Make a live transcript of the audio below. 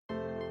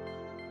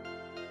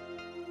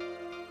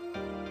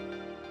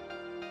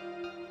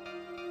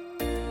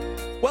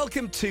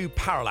Welcome to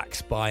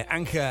Parallax by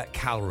Anka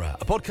Kalra,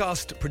 a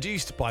podcast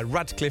produced by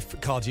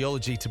Radcliffe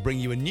Cardiology to bring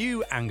you a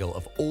new angle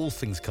of all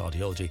things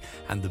cardiology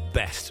and the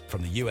best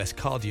from the US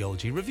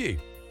Cardiology Review.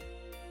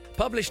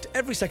 Published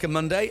every second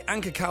Monday,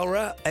 Anka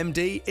Kalra,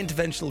 MD,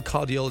 interventional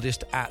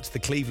cardiologist at the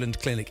Cleveland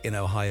Clinic in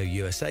Ohio,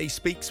 USA,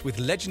 speaks with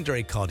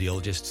legendary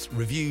cardiologists,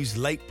 reviews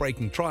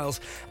late-breaking trials,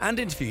 and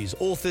interviews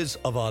authors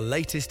of our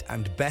latest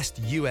and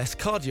best US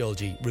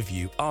Cardiology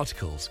Review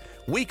articles.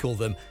 We call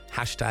them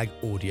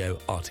 #audio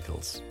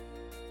articles.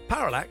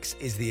 Parallax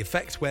is the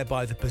effect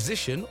whereby the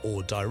position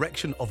or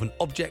direction of an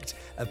object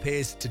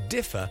appears to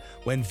differ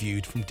when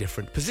viewed from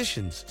different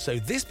positions. So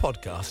this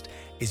podcast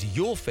is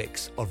your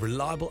fix of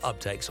reliable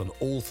updates on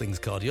all things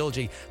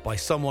cardiology by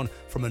someone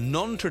from a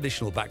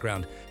non-traditional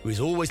background who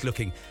is always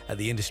looking at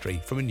the industry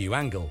from a new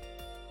angle.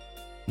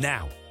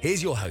 Now,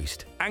 here's your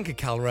host, Anka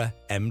Kalra,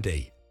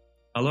 MD.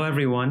 Hello,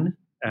 everyone.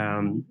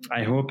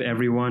 I hope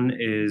everyone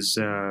is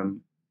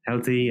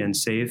healthy and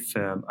safe.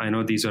 I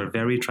know these are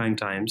very trying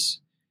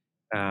times.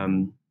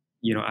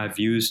 I've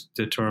used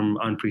the term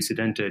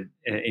unprecedented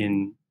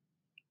in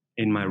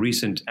my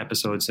recent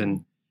episodes,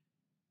 and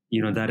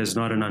that is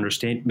not an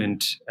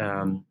understatement,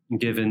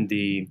 given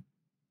the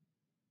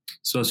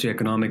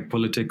socioeconomic,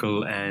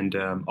 political, and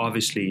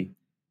obviously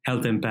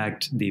health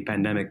impact the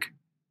pandemic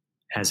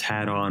has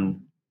had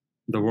on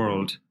the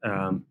world.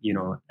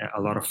 A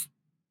lot of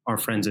our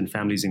friends and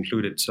families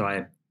included. So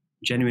I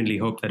genuinely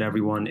hope that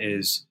everyone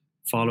is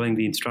following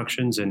the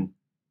instructions and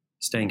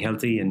staying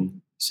healthy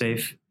and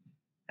safe.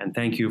 And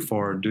thank you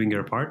for doing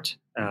your part.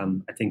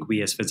 I think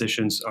we as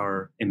physicians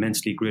are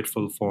immensely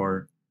grateful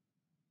for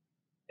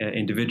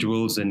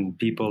individuals and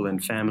people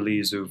and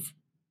families who've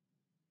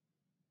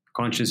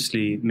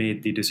consciously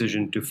made the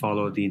decision to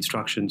follow the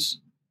instructions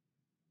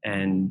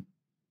and,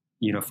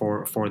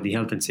 for the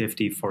health and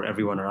safety for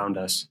everyone around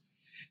us.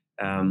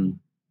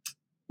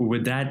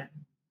 With that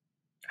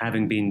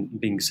having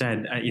being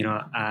said,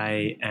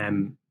 I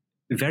am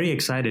very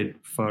excited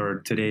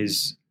for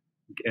today's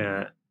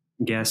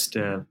guest.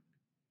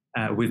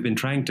 We've been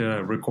trying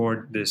to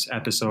record this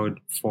episode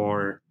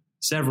for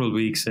several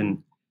weeks,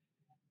 and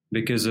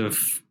because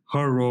of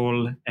her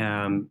role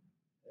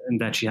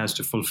that she has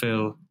to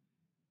fulfill,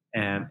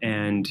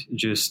 and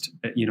just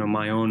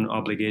my own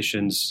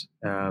obligations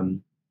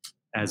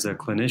as a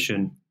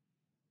clinician,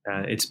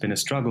 it's been a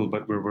struggle,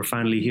 but we're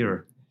finally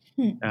here.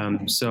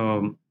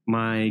 So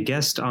my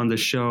guest on the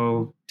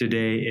show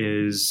today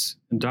is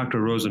Dr.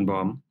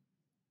 Rosenbaum,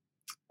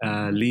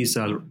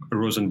 Lisa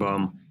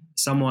Rosenbaum,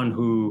 someone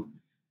who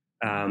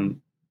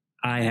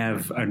I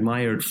have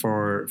admired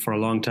for a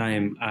long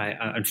time. I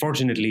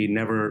unfortunately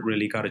never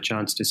really got a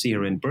chance to see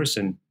her in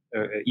person,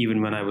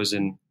 even when I was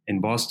in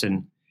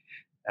Boston.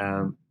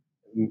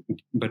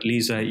 But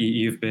Lisa,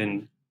 you've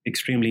been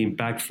extremely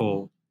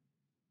impactful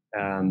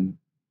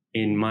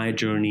in my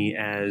journey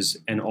as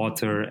an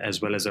author as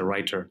well as a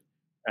writer.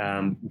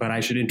 But I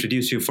should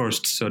introduce you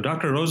first. So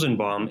Dr.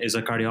 Rosenbaum is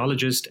a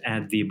cardiologist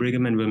at the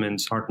Brigham and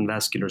Women's Heart and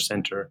Vascular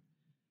Center.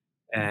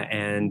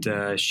 And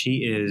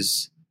she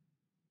is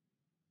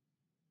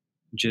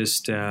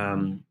just,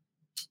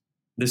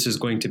 this is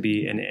going to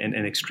be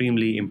an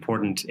extremely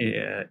important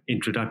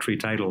introductory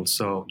title.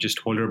 So just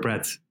hold your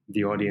breath,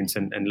 the audience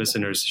and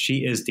listeners.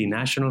 She is the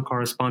national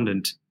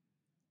correspondent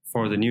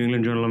for the New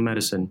England Journal of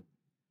Medicine.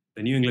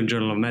 The New England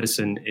Journal of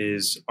Medicine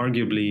is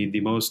arguably the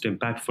most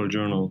impactful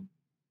journal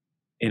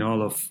in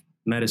all of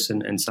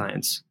medicine and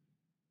science.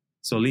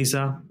 So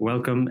Lisa,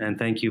 welcome, and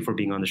thank you for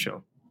being on the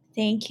show.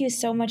 Thank you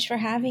so much for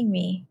having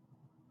me.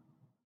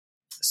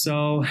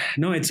 So,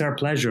 no, it's our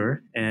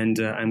pleasure, and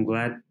I'm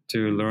glad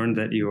to learn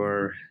that you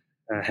are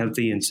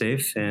healthy and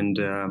safe. And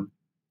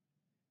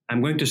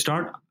I'm going to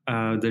start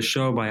the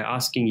show by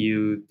asking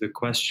you the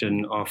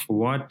question of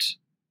what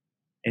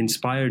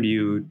inspired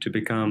you to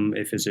become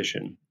a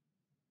physician?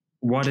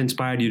 What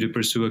inspired you to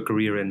pursue a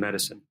career in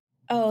medicine?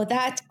 Oh,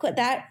 that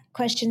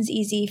question's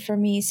easy for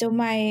me. So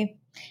my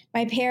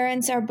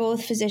parents are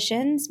both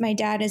physicians. My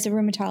dad is a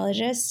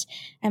rheumatologist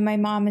and my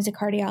mom is a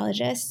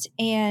cardiologist.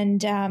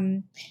 And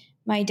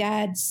my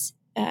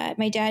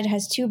dad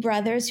has two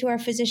brothers who are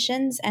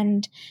physicians,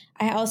 and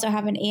I also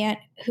have an aunt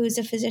who's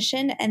a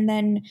physician. And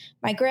then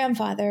my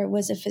grandfather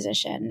was a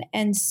physician.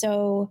 And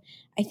so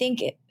I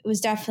think it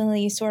was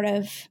definitely sort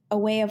of a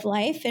way of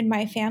life in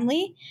my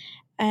family.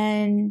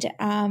 And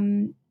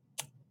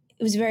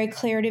it was very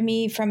clear to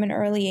me from an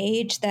early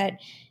age that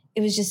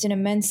it was just an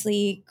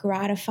immensely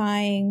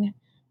gratifying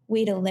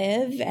way to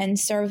live and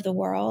serve the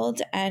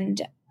world.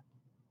 And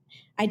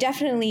I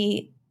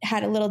definitely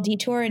had a little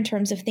detour in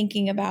terms of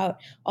thinking about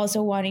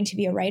also wanting to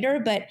be a writer,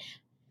 but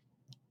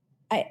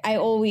I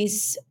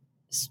always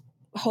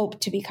hoped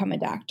to become a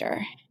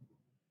doctor.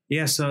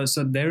 Yeah, so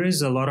there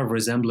is a lot of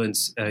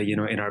resemblance,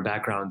 in our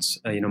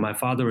backgrounds. My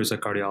father is a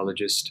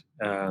cardiologist.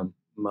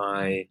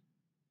 My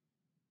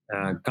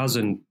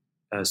cousin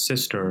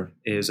sister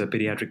is a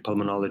pediatric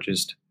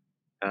pulmonologist.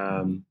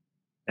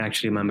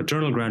 Actually, my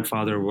maternal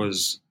grandfather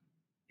was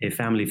a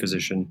family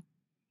physician.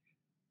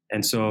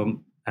 And so,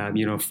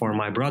 for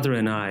my brother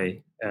and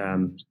I,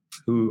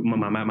 who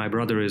my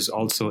brother is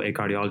also a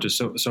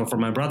cardiologist. So for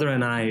my brother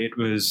and I, it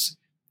was,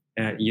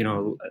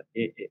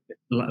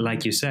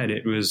 like you said,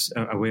 it was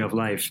a way of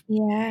life.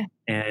 Yeah.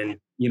 And,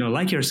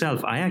 like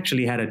yourself, I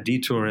actually had a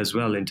detour as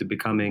well into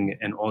becoming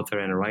an author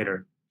and a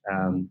writer,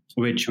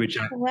 which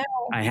Wow.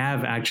 I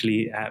have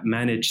actually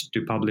managed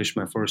to publish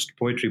my first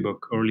poetry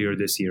book earlier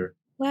this year.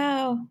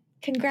 Wow.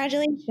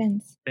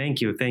 Congratulations. Thank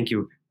you.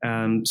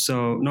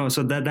 So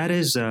that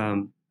is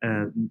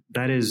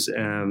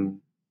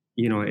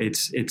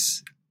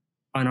it's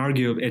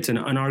unarguable. It's an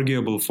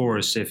unarguable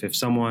force if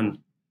someone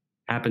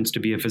happens to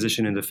be a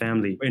physician in the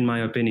family, in my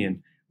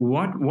opinion.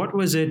 What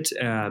was it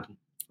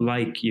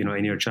like,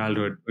 in your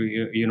childhood?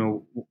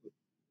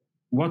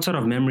 What sort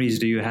of memories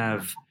do you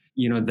have,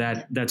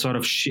 that sort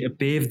of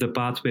paved the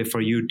pathway for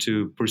you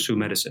to pursue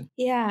medicine?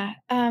 Yeah,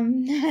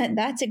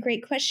 that's a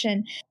great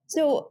question.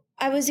 So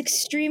I was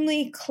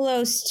extremely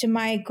close to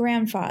my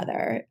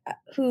grandfather,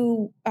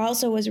 who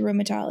also was a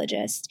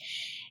rheumatologist.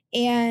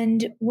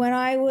 And when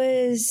I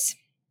was,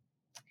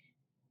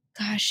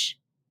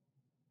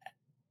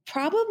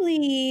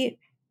 probably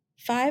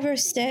 5 or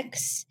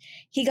 6,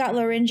 he got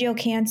laryngeal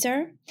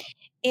cancer.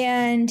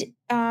 And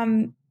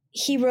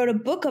he wrote a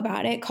book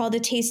about it called A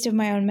Taste of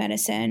My Own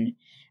Medicine.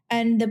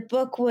 And the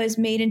book was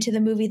made into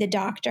the movie The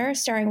Doctor,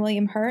 starring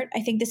William Hurt.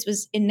 I think this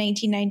was in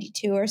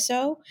 1992 or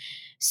so.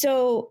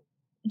 So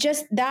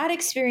just that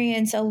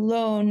experience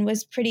alone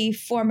was pretty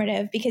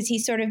formative, because he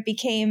sort of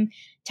became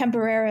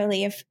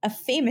temporarily a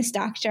famous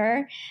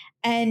doctor.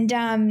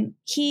 And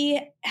he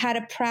had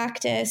a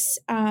practice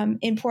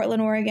in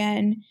Portland,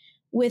 Oregon,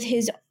 with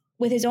his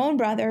own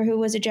brother, who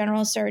was a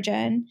general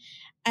surgeon,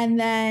 and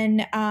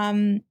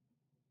then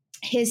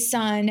his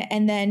son,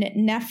 and then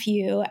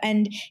nephew.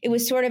 And it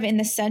was sort of in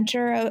the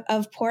center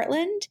of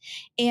Portland.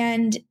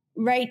 And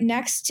right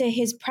next to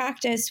his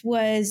practice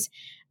was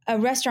a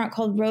restaurant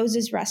called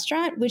Rose's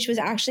Restaurant, which was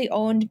actually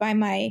owned by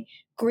my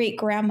great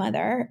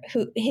grandmother,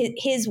 who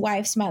his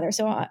wife's mother.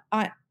 So,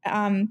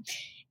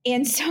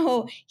 and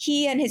so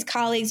he and his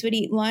colleagues would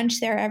eat lunch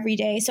there every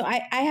day. So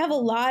I have a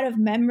lot of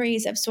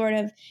memories of sort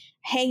of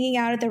hanging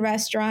out at the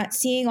restaurant,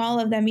 seeing all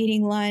of them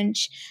eating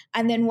lunch,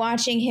 and then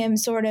watching him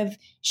sort of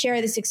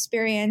share this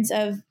experience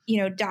of,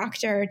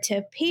 doctor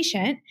to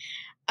patient.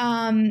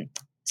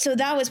 So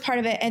that was part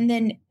of it. And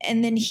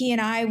then he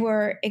and I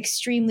were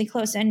extremely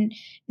close. And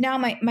now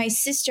my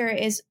sister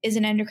is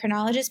an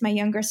endocrinologist, my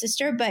younger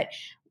sister. But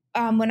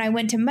when I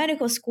went to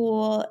medical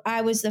school,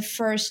 I was the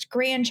first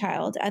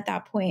grandchild at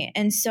that point.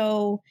 And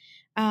so,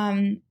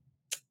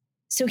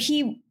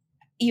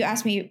 you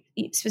asked me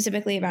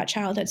specifically about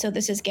childhood. So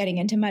this is getting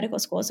into medical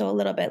school, so a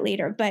little bit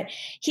later, but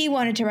he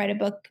wanted to write a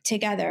book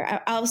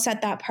together. I'll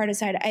set that part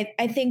aside.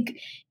 I think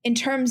in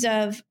terms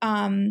of,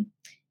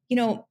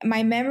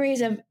 my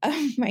memories of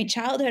my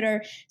childhood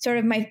are sort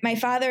of my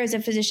father is a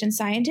physician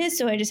scientist.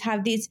 So I just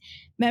have these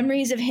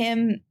memories of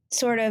him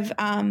sort of,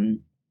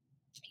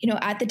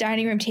 at the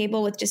dining room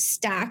table with just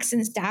stacks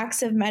and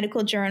stacks of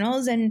medical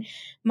journals, and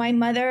my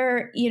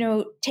mother,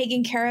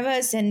 taking care of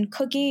us and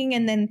cooking,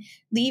 and then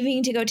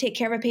leaving to go take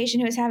care of a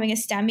patient who was having a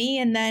STEMI,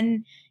 and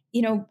then,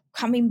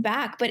 coming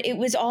back. But it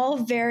was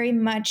all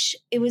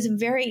it was a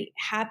very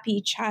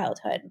happy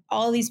childhood.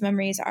 All these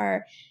memories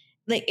are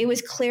like, it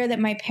was clear that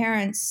my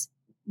parents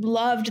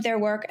loved their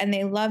work and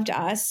they loved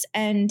us,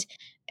 and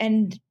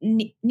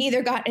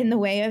neither got in the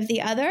way of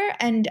the other.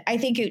 And I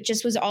think it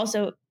just was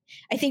also,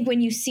 I think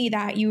when you see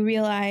that, you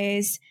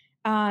realize,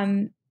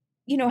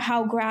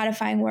 how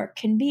gratifying work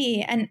can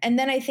be. And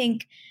then I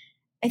think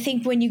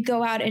when you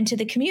go out into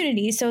the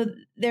community, so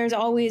there's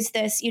always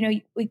this,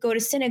 we go to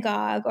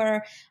synagogue,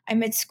 or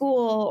I'm at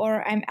school,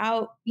 or I'm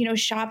out,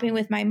 shopping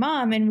with my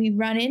mom, and we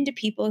run into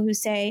people who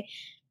say,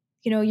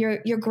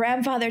 your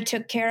grandfather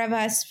took care of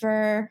us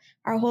for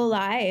our whole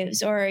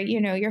lives, or,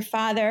 your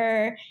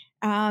father,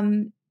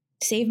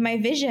 saved my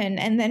vision.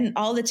 And then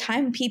all the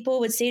time people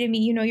would say to me,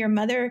 your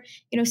mother,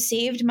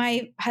 saved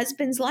my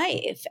husband's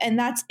life. And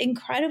that's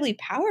incredibly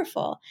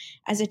powerful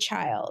as a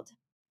child.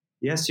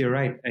 Yes, you're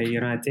right.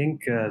 I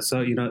think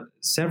so.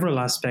 Several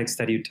aspects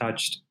that you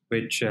touched,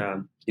 which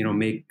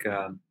make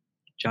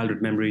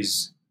childhood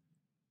memories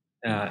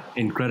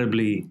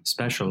incredibly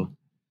special,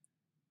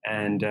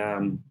 and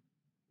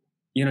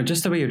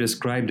just the way you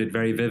described it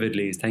very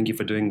vividly. Thank you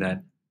for doing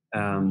that.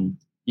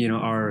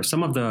 Are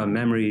some of the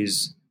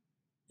memories,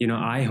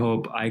 I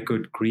hope I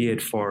could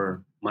create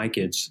for my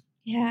kids.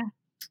 Yeah.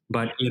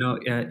 But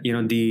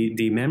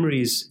the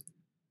memories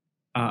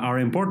are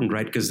important,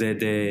 right? Because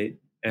they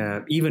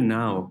even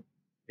now,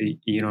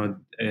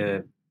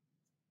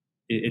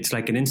 it's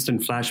like an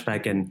instant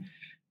flashback, and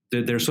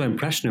they're so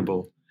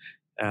impressionable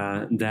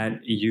that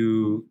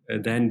you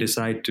then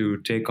decide to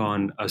take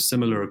on a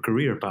similar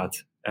career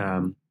path,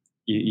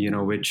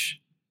 which,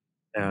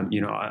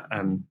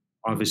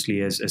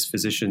 obviously as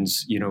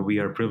physicians, we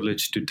are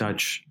privileged to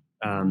touch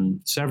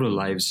several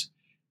lives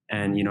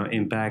and,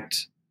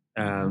 impact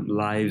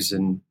lives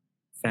and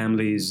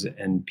families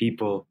and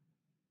people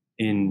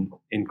in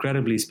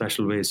incredibly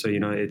special ways. So,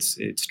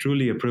 it's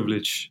truly a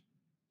privilege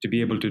to be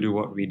able to do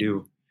what we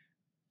do.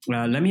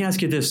 Let me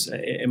ask you this.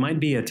 It might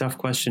be a tough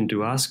question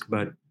to ask,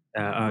 but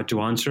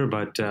to answer,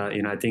 but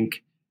I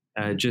think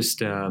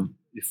just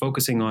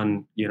focusing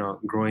on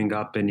growing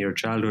up in your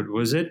childhood,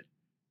 was it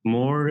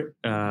more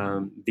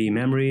the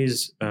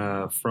memories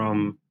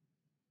from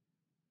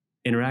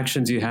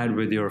interactions you had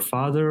with your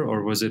father,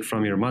 or was it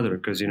from your mother?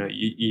 Because you're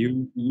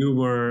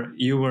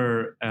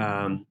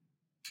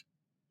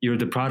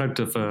the product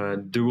of a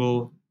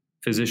dual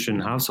physician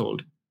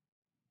household.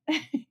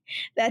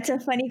 That's a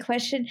funny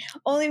question,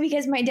 only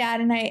because my dad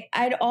and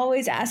I'd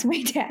always ask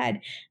my dad,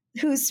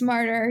 who's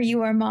smarter,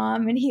 you or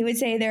mom? And he would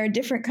say there are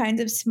different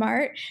kinds of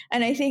smart.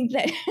 And I think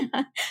that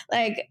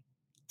like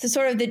the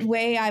sort of the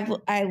way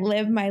I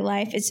live my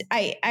life is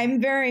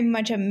I'm very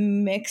much a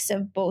mix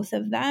of both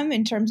of them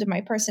in terms of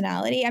my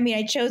personality. I mean,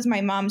 I chose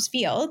my mom's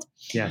field.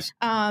 Yes.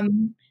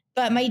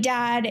 But my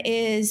dad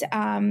is,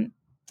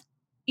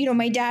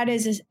 my dad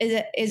is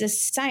a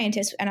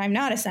scientist, and I'm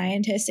not a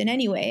scientist in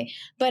any way.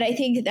 But I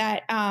think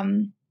that,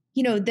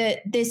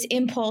 this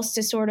impulse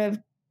to sort of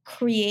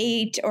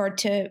create or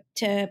to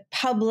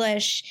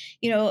publish,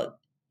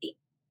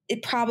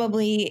 it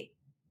probably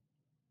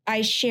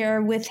I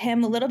share with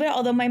him a little bit,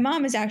 although my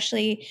mom is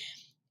actually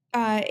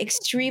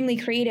extremely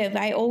creative.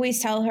 I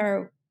always tell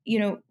her,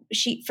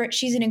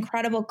 she's an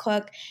incredible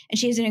cook and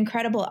she has an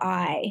incredible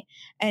eye.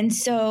 And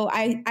so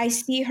I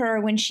see her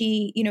when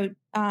she,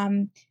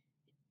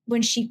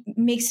 when she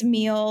makes a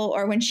meal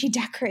or when she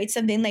decorates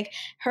something, like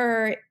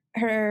her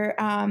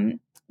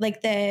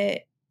like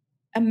the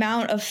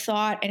amount of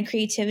thought and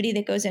creativity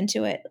that goes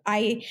into it.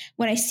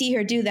 When I see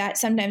her do that,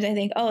 sometimes I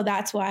think, oh,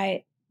 that's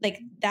why, like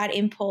that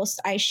impulse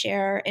I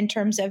share in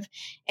terms of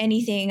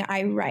anything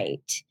I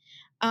write.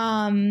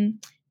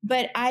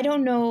 But I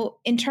don't know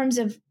in terms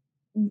of,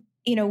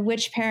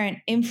 which parent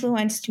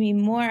influenced me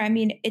more. I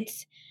mean,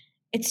 it's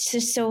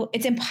just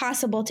it's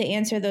impossible to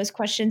answer those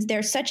questions.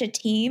 They're such a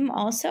team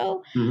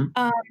also.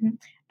 Mm-hmm.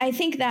 I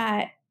think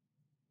that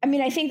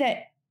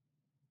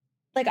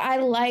like, I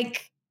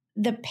like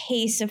the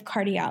pace of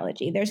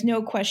cardiology. There's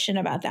no question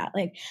about that.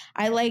 Like,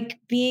 I like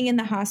being in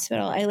the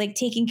hospital. I like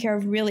taking care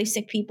of really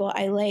sick people.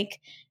 I like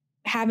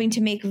having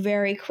to make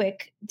very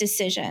quick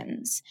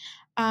decisions.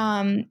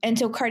 And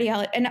so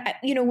cardiology, and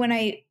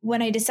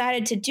when I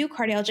decided to do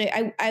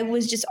cardiology, I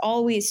was just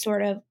always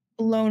sort of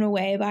blown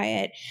away by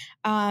it.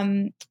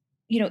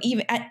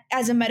 Even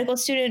as a medical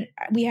student,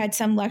 we had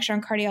some lecture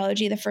on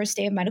cardiology the first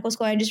day of medical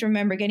school. I just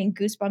remember getting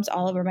goosebumps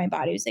all over my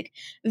body. It was like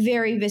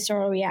very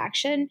visceral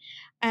reaction.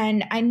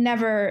 And I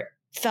never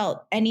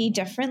felt any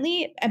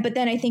differently. But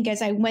then I think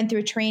as I went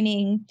through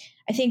training,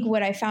 I think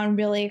what I found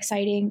really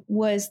exciting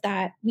was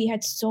that we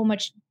had so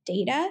much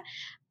data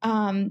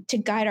to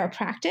guide our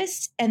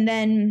practice. And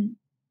then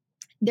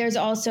there's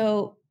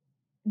also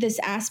this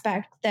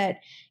aspect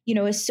that,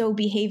 is so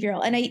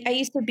behavioral. And I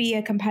used to be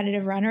a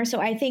competitive runner. So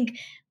I think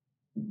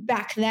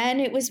back then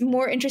it was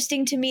more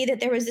interesting to me that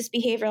there was this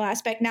behavioral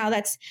aspect. Now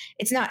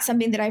it's not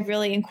something that I've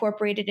really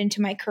incorporated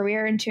into my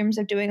career in terms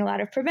of doing a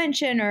lot of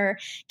prevention or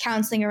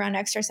counseling around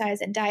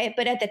exercise and diet.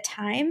 But at the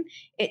time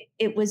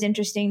it was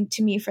interesting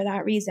to me for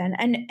that reason.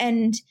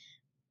 And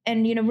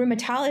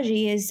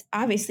rheumatology is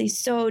obviously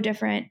so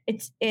different.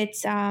 It's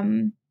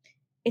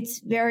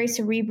very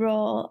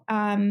cerebral.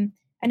 And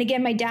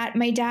again, my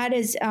dad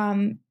is,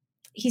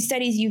 he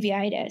studies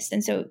uveitis.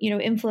 And so,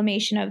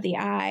 inflammation of the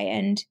eye.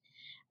 And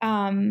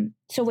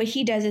so what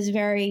he does is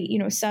very,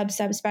 sub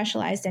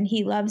specialized, and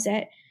he loves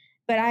it.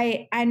 But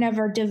I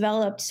never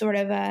developed sort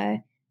of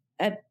a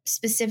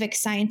specific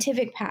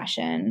scientific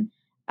passion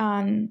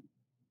in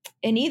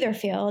either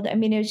field. I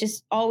mean, it was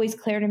just always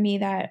clear to me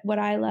that what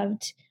I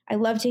loved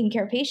taking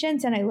care of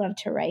patients, and I love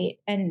to write.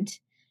 And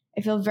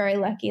I feel very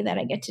lucky that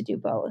I get to do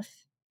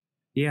both.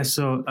 Yeah,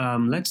 so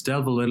let's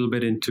delve a little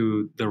bit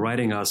into the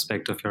writing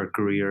aspect of your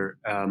career.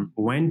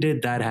 When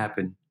did that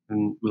happen?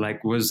 And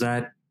was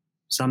that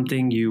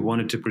something you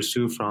wanted to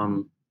pursue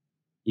from,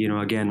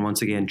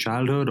 once again,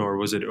 childhood, or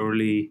was it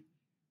early,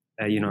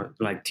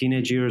 like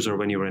teenage years, or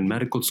when you were in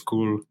medical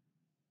school?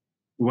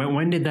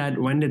 When did that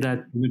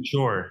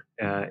mature?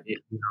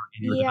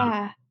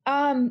 Yeah,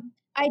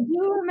 I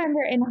do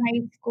remember in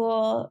high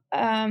school,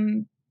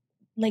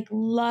 like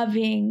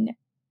loving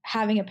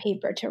having a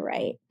paper to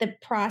write, the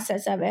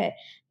process of it,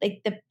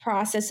 like the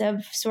process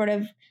of sort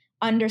of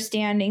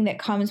understanding that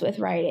comes with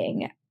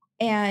writing,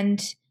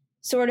 and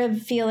sort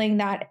of feeling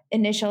that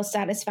initial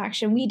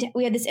satisfaction.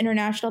 We had this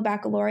international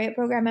baccalaureate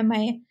program in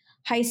my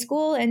high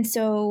school. And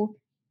so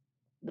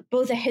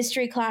both the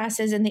history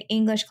classes and the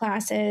English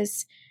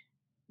classes,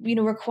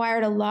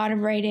 required a lot of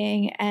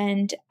writing.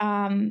 And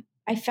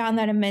I found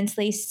that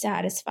immensely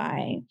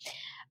satisfying.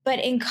 But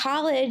in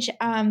college,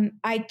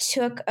 I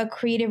took a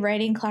creative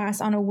writing class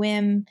on a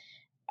whim,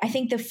 I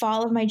think the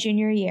fall of my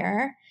junior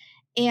year.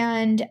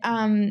 And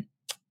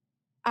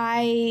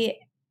I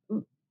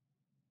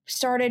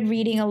started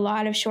reading a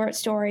lot of short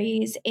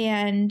stories,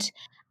 and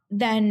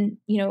then,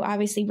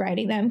 obviously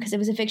writing them because it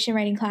was a fiction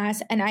writing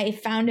class. And I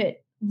found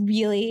it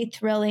really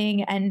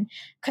thrilling and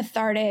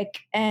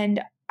cathartic.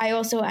 And I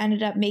also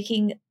ended up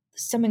making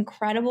some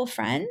incredible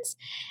friends.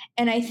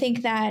 And I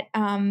think that,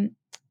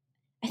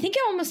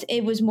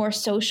 it was more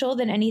social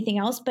than anything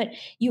else, but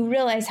you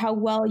realize how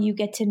well you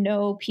get to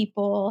know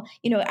people.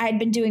 I'd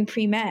been doing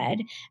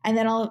pre-med, and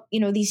then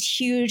these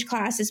huge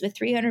classes with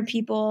 300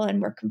 people,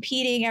 and we're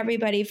competing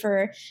everybody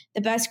for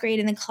the best grade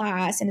in the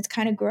class. And it's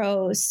kind of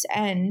gross.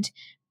 And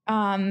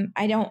I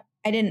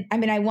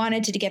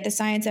wanted to get the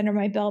science under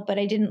my belt, but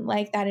I didn't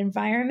like that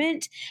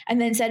environment. And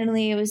then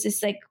suddenly it was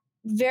this like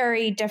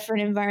very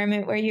different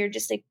environment where you're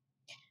just like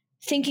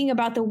thinking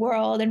about the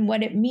world and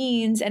what it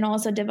means, and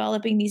also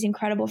developing these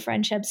incredible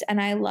friendships.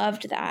 And I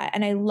loved that.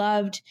 And I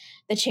loved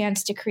the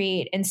chance to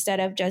create instead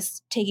of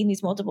just taking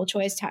these multiple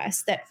choice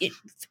tests that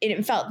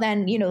it felt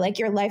then, like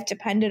your life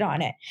depended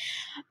on it.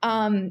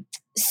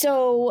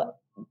 So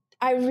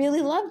I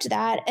really loved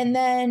that. And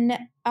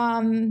then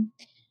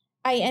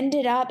I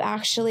ended up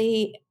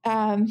actually,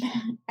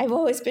 I've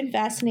always been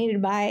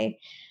fascinated by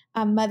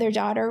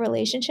mother-daughter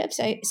relationships.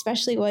 I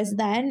especially was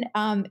then.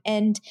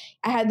 And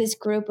I had this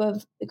group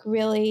of like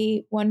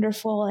really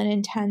wonderful and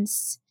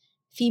intense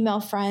female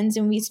friends.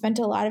 And we spent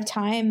a lot of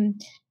time,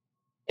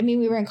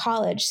 we were in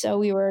college, so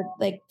we were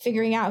like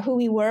figuring out who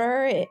we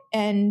were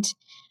and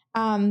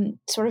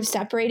sort of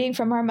separating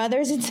from our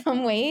mothers in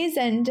some ways.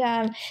 And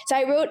so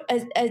I wrote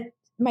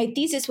my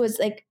thesis was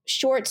like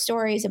short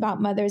stories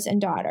about mothers and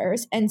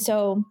daughters. And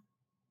so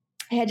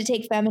I had to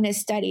take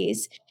feminist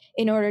studies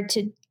in order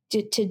to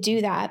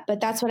do that.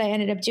 But that's what I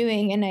ended up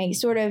doing. And I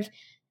sort of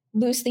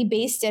loosely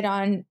based it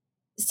on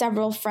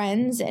several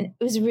friends. And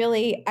it was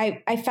really,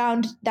 I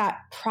found that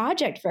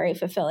project very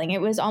fulfilling. It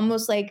was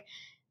almost like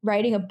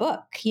writing a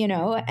book,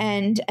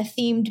 and a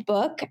themed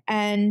book.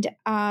 And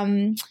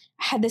I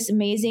had this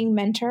amazing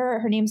mentor.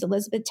 Her name's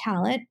Elizabeth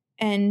Talent.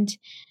 And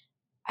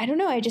I don't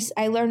know,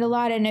 I learned a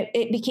lot. And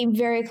it became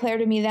very clear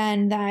to me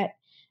then that,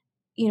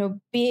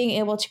 being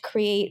able to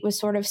create was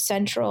sort of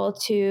central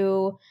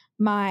to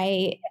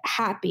my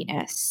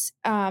happiness.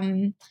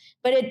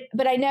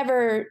 But I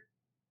never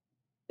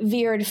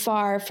veered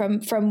far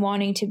from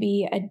wanting to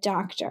be a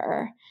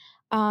doctor.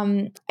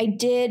 I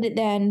did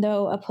then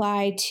though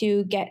apply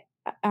to get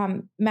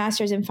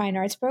master's in fine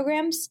arts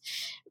programs.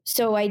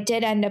 So I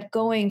did end up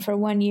going for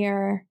 1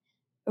 year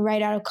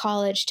right out of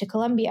college to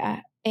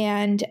Columbia,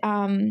 and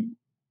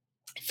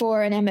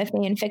for an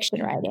MFA in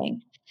fiction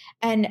writing.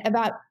 And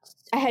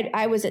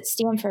I was at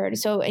Stanford.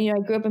 So, I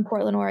grew up in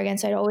Portland, Oregon.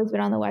 So I'd always been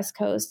on the West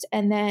Coast.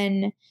 And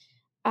then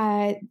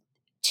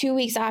 2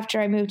 weeks after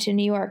I moved to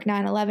New York,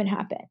 9/11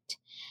 happened.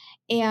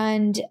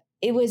 And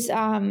it was,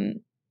 I've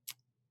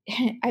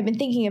been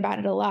thinking about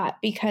it a lot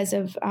because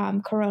of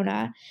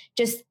Corona,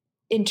 just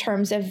in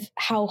terms of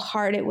how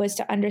hard it was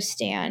to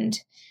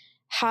understand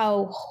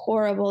how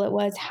horrible it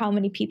was, how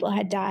many people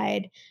had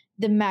died,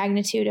 the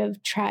magnitude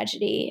of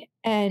tragedy.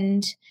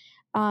 And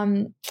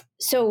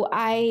so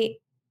I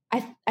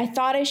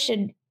thought I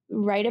should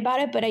write about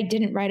it, but I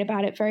didn't write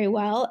about it very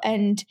well.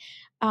 And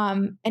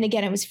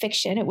again, it was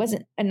fiction. It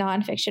wasn't a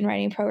nonfiction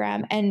writing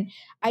program. And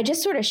I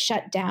just sort of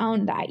shut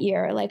down that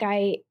year. Like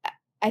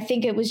I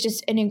think it was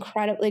just an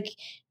incredible, it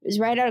was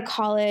right out of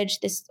college.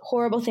 This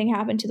horrible thing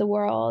happened to the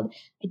world.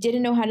 I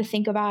didn't know how to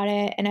think about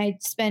it. And I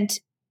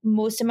spent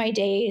most of my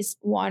days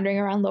wandering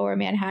around Lower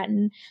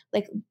Manhattan.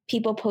 Like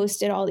people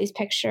posted all these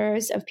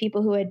pictures of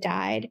people who had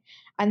died.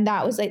 And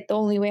that was like the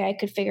only way I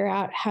could figure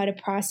out how to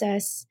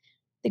process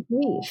the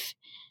grief.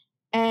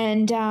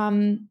 And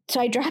so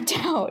I dropped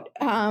out.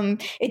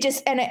 And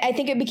I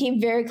think it became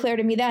very clear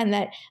to me then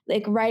that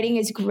like writing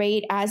is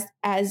great as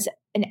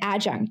an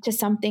adjunct to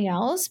something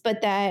else,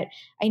 but that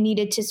I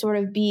needed to sort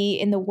of be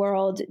in the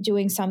world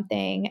doing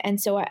something.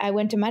 And so I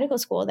went to medical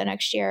school the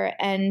next year,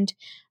 and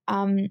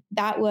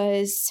that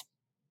was,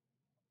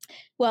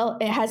 well,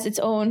 it has its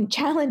own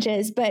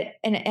challenges, but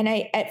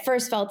I at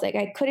first felt like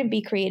I couldn't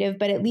be creative,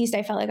 but at least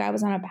I felt like I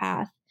was on a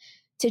path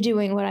to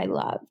doing what I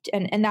loved.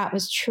 And that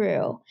was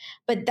true.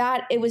 But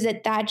it was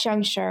at that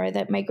juncture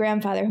that my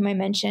grandfather, whom I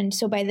mentioned,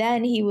 so by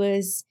then he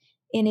was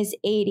in his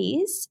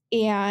 80s,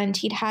 and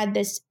he'd had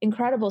this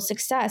incredible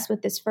success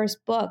with this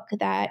first book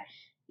that,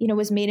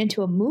 was made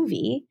into a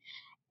movie.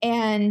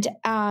 And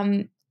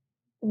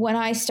when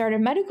I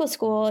started medical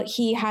school,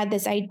 he had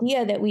this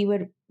idea that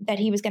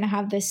he was going to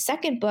have this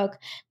second book,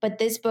 but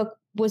this book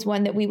was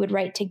one that we would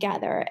write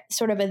together,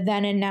 sort of a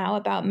then and now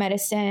about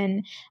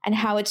medicine and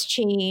how it's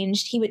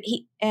changed.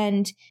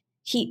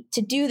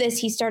 To do this,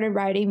 he started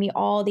writing me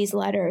all these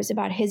letters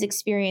about his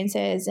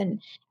experiences and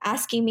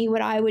asking me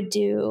what I would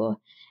do.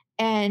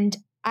 And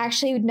I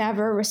actually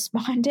never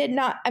responded.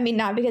 Not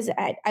because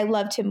I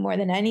loved him more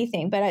than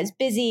anything, but I was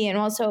busy. And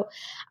also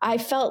I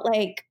felt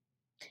like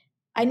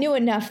I knew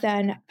enough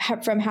then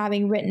from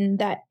having written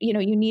that, you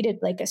needed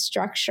like a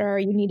structure,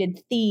 you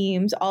needed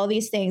themes, all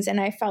these things. And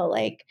I felt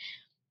like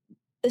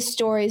the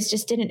stories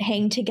just didn't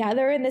hang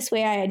together in this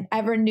way I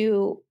ever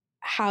knew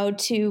how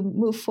to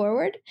move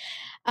forward.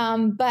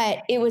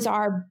 But it was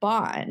our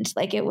bond.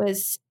 Like it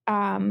was,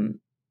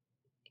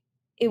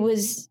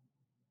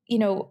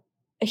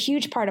 a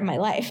huge part of my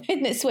life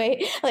in this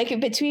way, like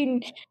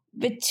between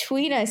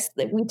between us,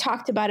 like, we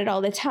talked about it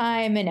all the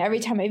time. And every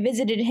time I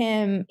visited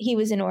him, he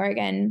was in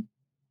Oregon.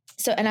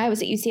 So, and I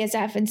was at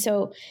UCSF. And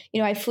so,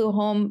 I flew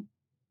home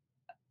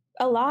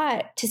a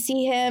lot to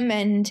see him.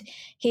 And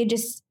he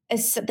just,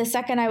 the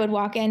second I would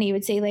walk in, he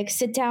would say, like,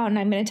 sit down,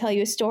 I'm going to tell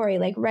you a story,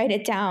 like, write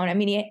it down. I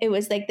mean, it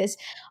was like this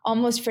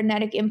almost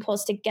frenetic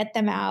impulse to get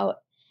them out.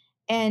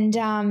 And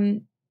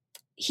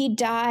he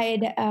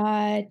died,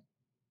 I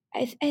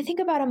think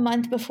about a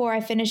month before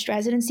I finished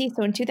residency.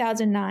 So in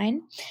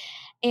 2009,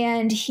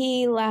 and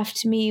he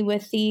left me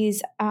with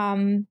these,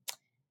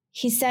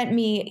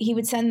 he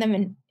would send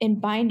them in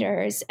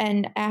binders,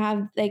 and I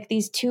have like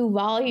these 2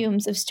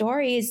 volumes of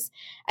stories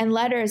and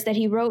letters that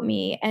he wrote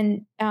me.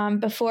 And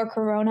before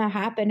Corona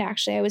happened,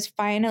 actually, I was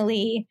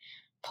finally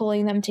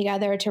pulling them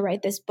together to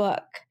write this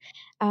book,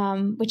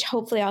 which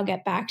hopefully I'll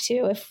get back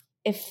to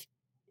if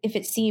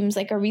it seems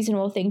like a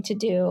reasonable thing to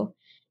do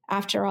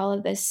after all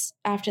of this,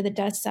 after the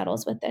dust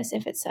settles with this,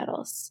 if it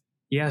settles.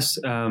 Yes.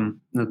 No,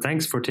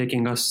 thanks for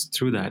taking us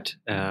through that.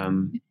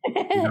 Again,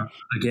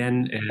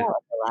 that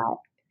was a lot.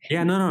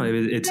 Yeah, no,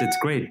 it's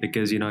great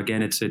because,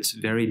 again, it's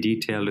very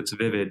detailed, it's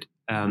vivid.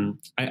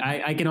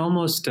 I can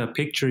almost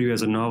picture you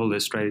as a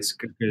novelist, right?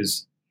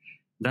 Because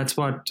that's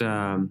what,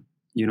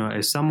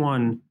 as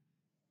someone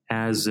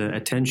has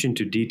attention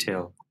to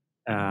detail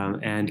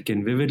and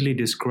can vividly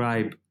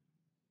describe,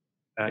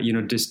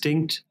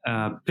 distinct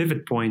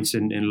pivot points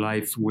in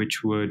life,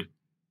 which would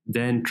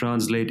then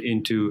translate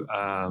into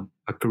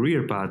a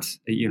career path.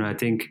 I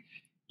think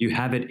you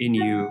have it in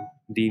you,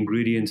 the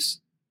ingredients.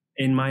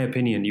 In my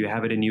opinion, you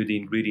have it in you, the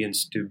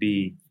ingredients to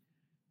be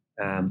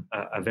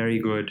a very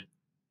good,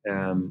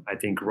 I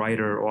think,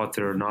 writer,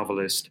 author,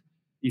 novelist.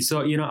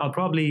 So, I'll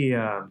probably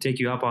take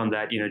you up on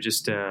that,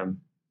 just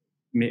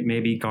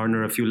maybe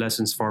garner a few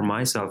lessons for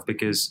myself,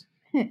 because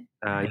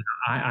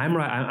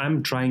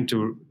I'm trying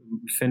to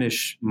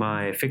finish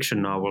my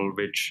fiction novel,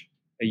 which,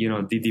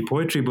 the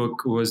poetry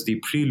book was the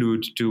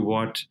prelude to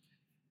what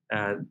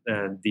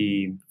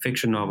the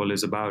fiction novel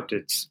is about.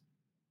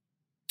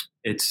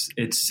 It's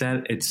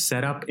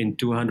set up in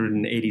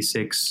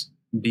 286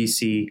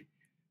 BC,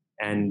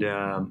 and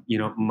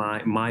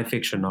my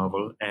fiction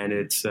novel, and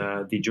it's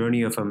the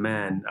journey of a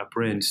man, a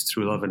prince,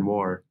 through love and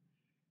war,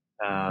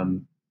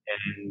 and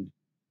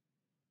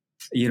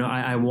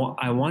I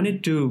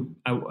wanted to.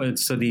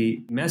 So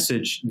the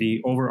message,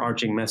 the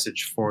overarching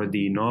message for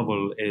the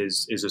novel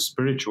is a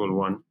spiritual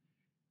one,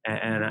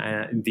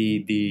 and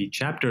the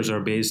chapters are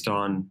based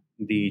on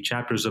the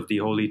chapters of the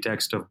holy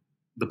text of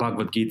the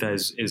Bhagavad Gita.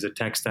 Is a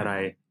text that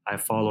I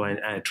follow and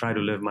I try to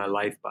live my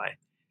life by,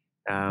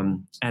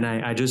 and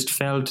I just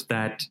felt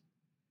that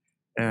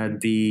in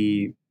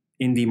the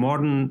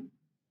modern,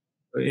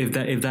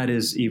 if that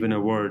is even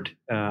a word,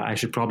 I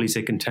should probably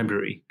say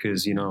contemporary,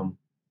 because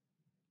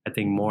I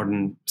think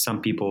modern,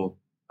 some people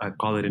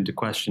call it into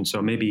question.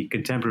 So maybe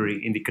contemporary,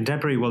 in the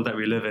contemporary world that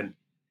we live in,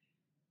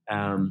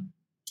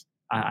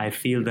 I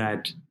feel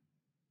that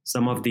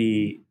some of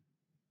the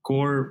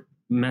core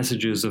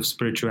messages of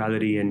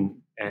spirituality and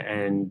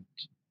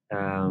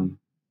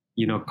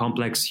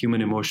complex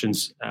human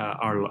emotions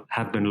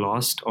have been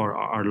lost or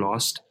are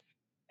lost.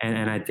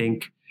 And I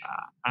think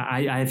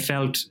I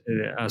felt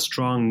a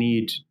strong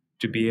need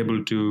to be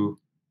able to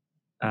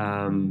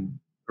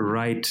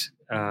write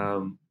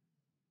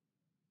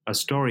a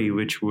story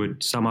which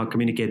would somehow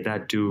communicate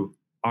that to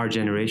our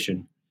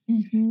generation.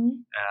 Mm-hmm.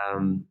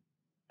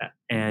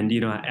 And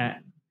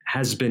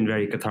has been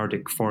very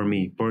cathartic for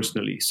me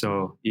personally.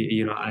 So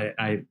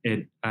I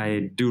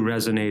do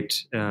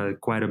resonate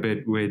quite a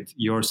bit with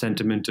your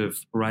sentiment of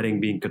writing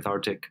being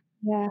cathartic.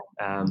 Yeah.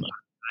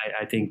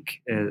 I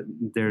think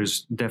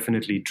there's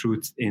definitely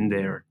truth in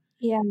there.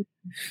 Yeah.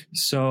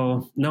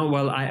 So no,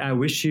 well, I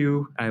wish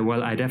you.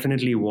 I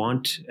definitely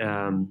want.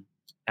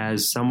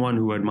 As someone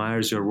who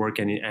admires your work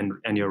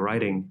and your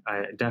writing,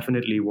 I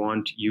definitely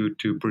want you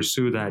to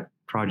pursue that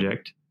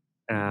project.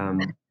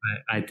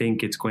 I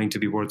think it's going to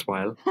be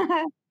worthwhile,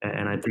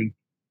 and I think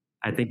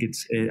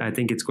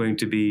it's going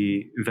to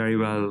be very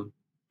well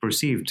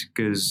perceived,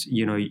 because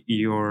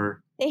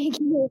you're. Thank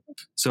you.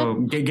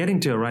 So getting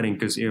to your writing,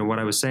 because what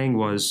I was saying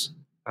was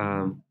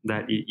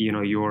that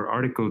your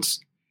articles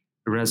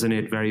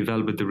resonate very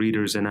well with the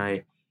readers, and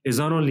it's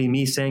not only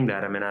me saying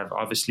that. I mean, I've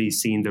obviously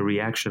seen the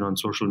reaction on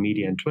social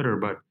media and Twitter,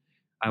 but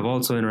I've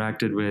also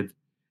interacted with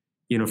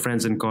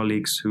friends and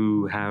colleagues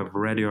who have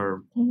read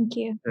your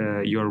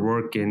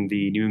work in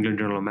the New England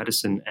Journal of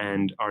Medicine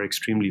and are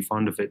extremely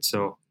fond of it.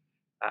 So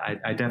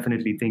I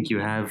definitely think you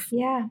have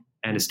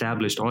an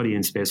established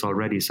audience base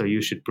already, so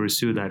you should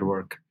pursue that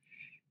work.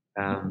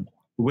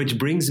 Which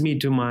brings me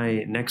to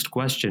my next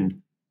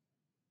question.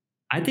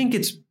 I think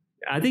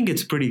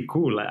it's pretty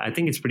cool. I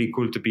think it's pretty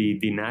cool to be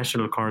the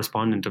national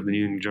correspondent of the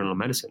New England Journal of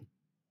Medicine.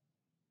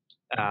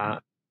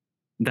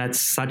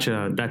 That's such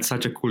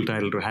a cool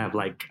title to have.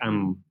 Like,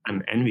 I'm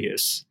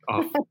envious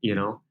of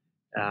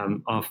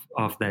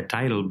of that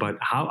title. But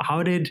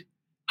how did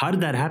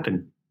that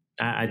happen?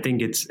 I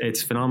think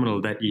it's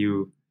phenomenal that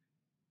you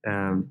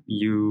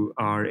you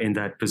are in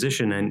that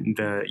position, and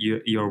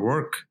your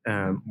work,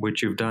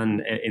 which you've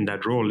done in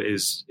that role,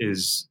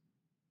 is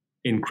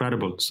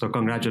incredible. So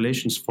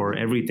congratulations for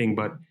everything.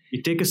 But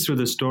you take us through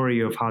the story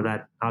of how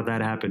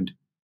that happened.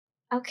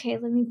 Okay,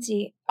 let me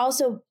see.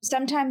 Also,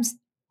 sometimes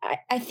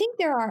I think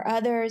there are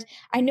others.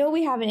 I know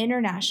we have an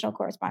international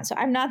correspondent, so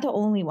I'm not the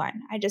only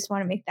one. I just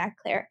want to make that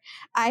clear.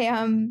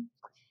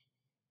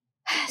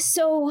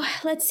 So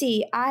let's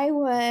see. I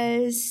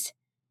was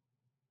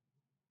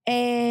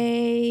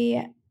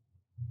a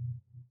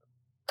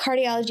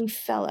cardiology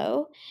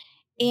fellow,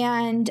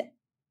 and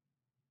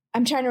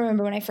I'm trying to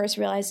remember when I first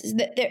realized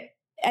that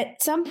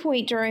at some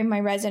point during my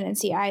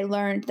residency, I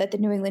learned that the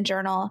New England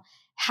Journal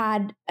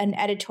had an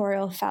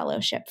editorial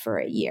fellowship for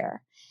a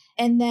year.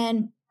 And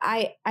then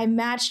I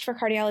matched for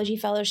cardiology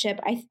fellowship,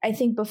 I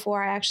think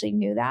before I actually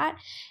knew that.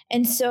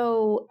 And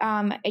so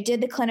I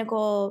did the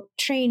clinical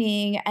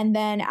training. And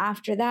then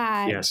after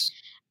that, yes,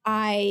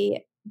 I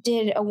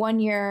did a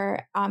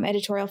 1-year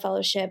editorial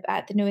fellowship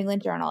at the New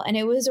England Journal. And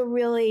it was a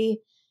really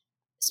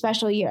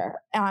special year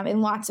in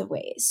lots of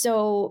ways.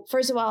 So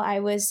first of all,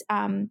 it was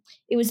the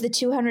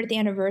 200th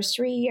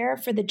anniversary year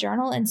for the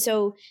journal. And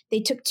so they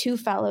took 2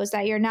 fellows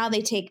that year. Now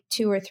they take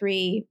 2 or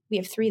 3. We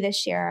have 3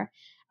 this year.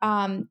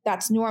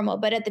 That's normal.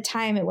 But at the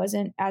time it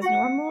wasn't as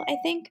normal, I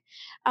think.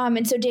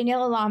 And so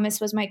Daniela Lamas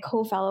was my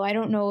co-fellow. I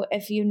don't know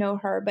if you know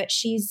her, but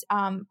she's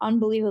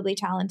unbelievably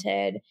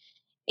talented.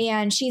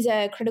 And she's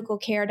a critical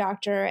care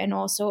doctor and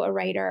also a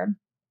writer.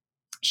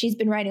 She's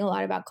been writing a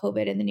lot about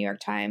COVID in the New York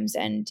Times.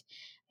 And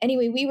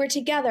anyway, we were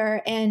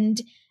together,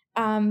 and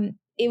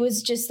it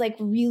was just like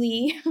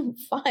really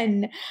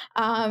fun.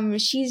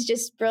 She's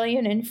just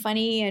brilliant and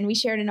funny, and we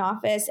shared an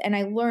office, and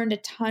I learned a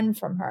ton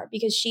from her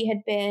because she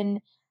had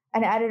been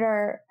an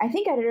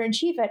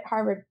editor-in-chief at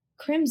Harvard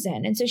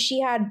Crimson. And so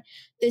she had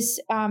this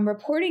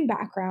reporting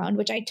background,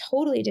 which I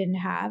totally didn't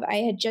have. I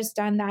had just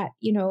done that,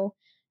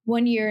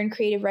 1 year in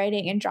creative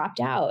writing and dropped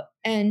out.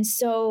 And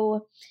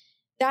so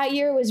that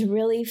year was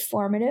really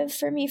formative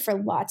for me for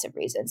lots of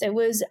reasons. It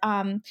was,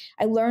 I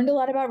learned a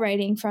lot about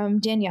writing from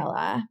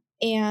Daniela.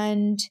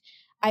 And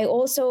I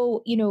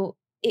also,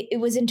 it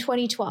was in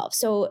 2012.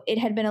 So it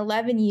had been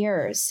 11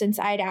 years since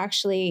I'd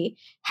actually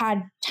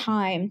had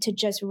time to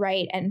just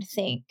write and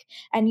think.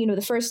 And,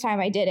 the first time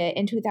I did it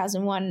in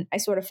 2001, I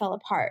sort of fell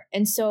apart.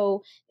 And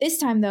so this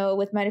time, though,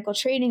 with medical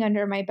training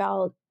under my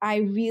belt, I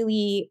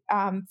really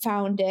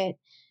found it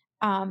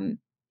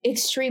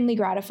extremely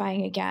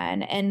gratifying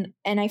again. And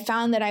I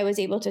found that I was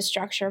able to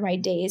structure my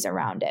days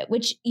around it,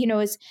 which,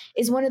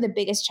 is one of the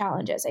biggest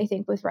challenges, I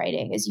think, with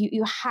writing is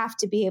you have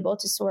to be able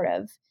to sort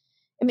of,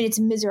 it's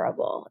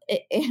miserable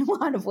in a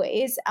lot of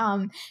ways.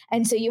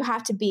 And so you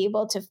have to be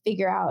able to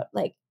figure out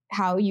like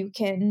how you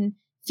can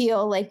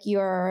feel like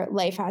your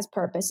life has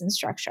purpose and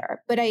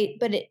structure. But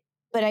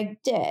I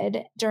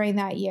did during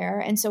that year.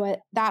 And so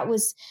that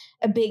was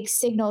a big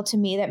signal to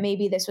me that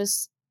maybe this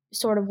was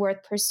sort of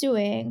worth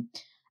pursuing.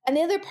 And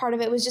the other part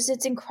of it was just,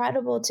 it's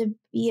incredible to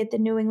be at the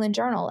New England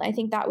Journal. I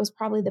think that was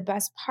probably the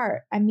best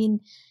part.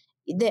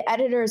 The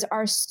editors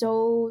are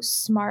so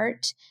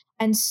smart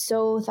and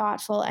so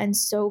thoughtful and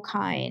so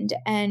kind.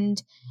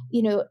 And,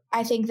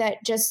 I think that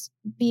just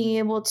being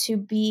able to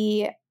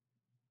be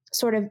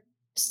sort of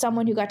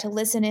someone who got to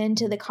listen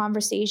into the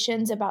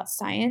conversations about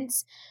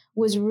science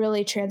was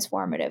really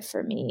transformative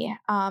for me.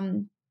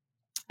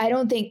 I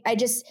don't think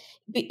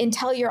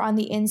until you're on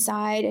the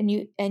inside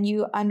and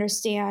you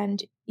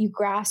understand, you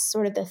grasp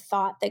sort of the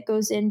thought that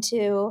goes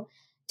into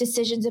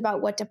decisions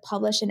about what to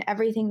publish and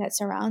everything that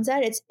surrounds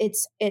that.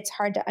 It's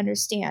hard to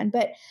understand.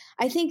 But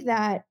I think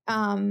that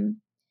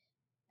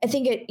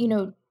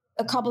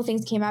a couple of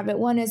things came out of it.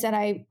 One is that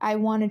I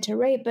wanted to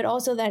write, but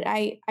also that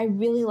I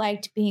really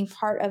liked being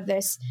part of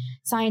this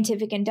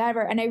scientific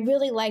endeavor, and I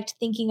really liked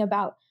thinking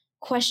about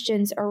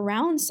questions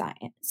around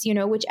science.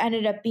 Which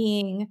ended up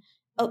being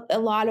a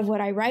lot of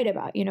what I write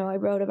about. I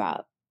wrote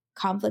about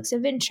conflicts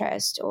of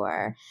interest,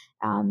 or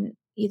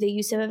the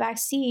use of a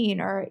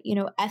vaccine, or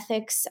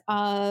ethics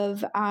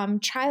of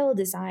trial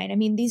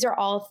design. These are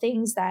all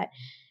things that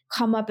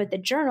come up at the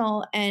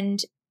journal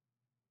and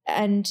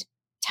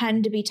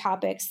tend to be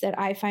topics that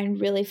I find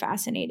really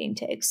fascinating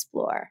to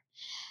explore.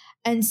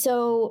 And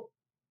so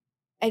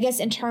I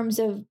guess in terms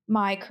of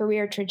my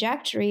career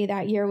trajectory,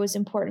 that year was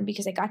important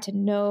because I got to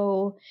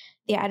know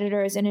the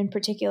editors, and in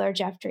particular,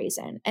 Jeff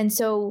Drazen. And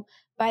so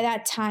by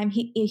that time,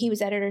 he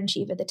was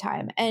editor-in-chief at the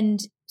time. And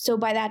so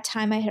by that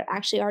time, I had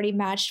actually already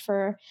matched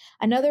for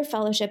another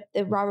fellowship,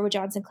 the Robert Wood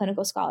Johnson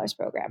Clinical Scholars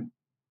Program.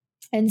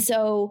 And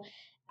so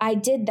I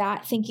did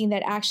that thinking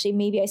that actually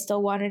maybe I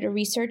still wanted a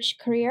research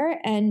career.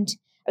 And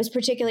I was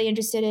particularly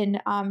interested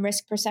in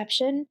risk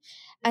perception.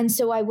 And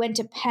so I went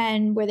to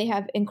Penn, where they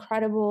have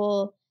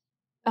incredible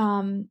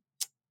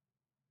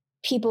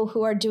people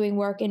who are doing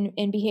work in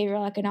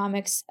behavioral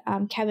economics.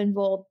 Kevin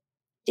Volpe,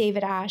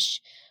 David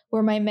Ash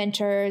were my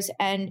mentors,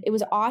 and it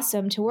was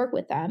awesome to work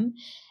with them.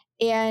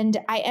 And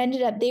I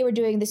ended up, they were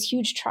doing this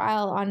huge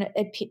trial on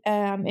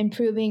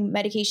improving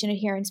medication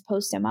adherence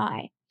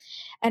post-MI.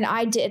 And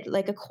I did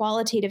like a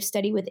qualitative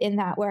study within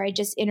that where I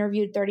just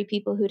interviewed 30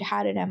 people who'd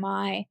had an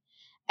MI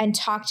and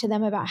talked to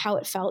them about how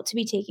it felt to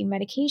be taking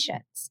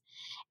medications.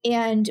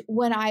 And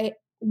when I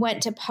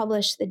went to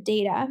publish the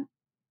data,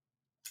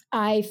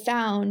 I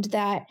found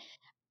that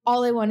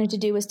all I wanted to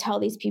do was tell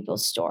these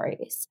people's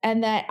stories,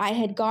 and that I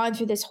had gone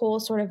through this whole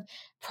sort of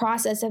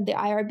process of the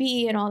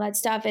IRB and all that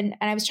stuff. And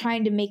I was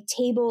trying to make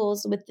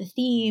tables with the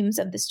themes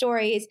of the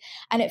stories,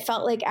 and it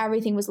felt like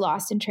everything was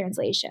lost in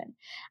translation.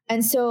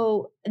 And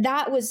so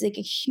that was like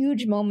a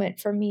huge moment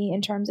for me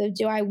in terms of,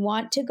 do I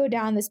want to go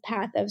down this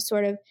path of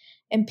sort of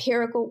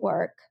empirical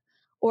work,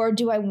 or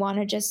do I want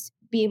to just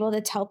be able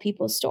to tell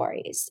people's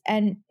stories?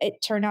 And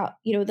it turned out,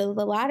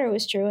 the latter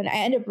was true. And I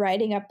ended up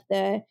writing up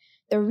the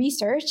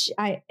research,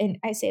 I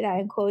say that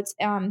in quotes,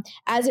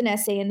 as an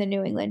essay in the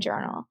New England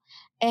Journal.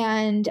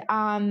 And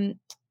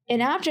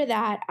after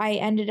that, I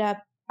ended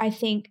up,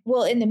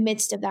 in the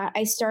midst of that,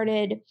 I sort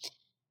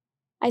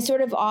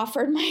of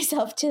offered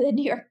myself to the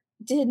New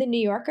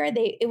Yorker.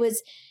 It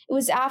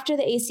was after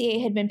the ACA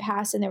had been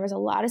passed, and there was a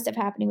lot of stuff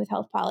happening with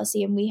health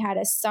policy, and we had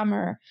a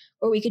summer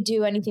where we could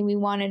do anything we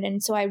wanted.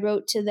 And so I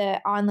wrote to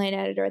the online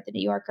editor at the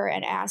New Yorker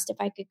and asked if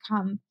I could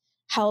come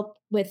help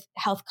with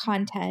health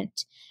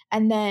content.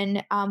 And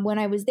then when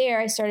I was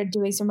there, I started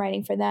doing some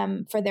writing for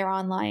them for their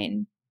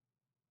online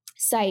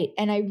site.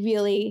 And I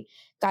really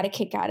got a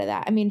kick out of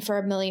that. I mean, for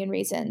a million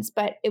reasons,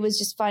 but it was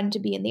just fun to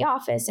be in the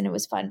office, and it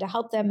was fun to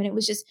help them. And it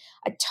was just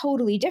a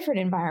totally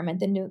different environment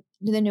than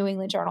the New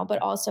England Journal,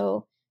 but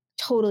also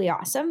totally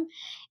awesome.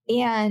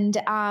 And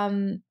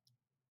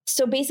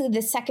so basically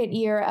the second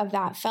year of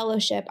that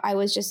fellowship, I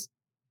was just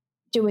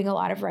doing a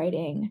lot of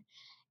writing.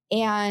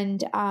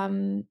 And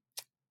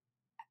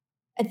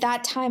at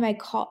that time,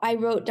 I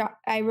wrote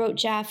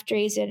Jeff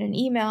Drazen an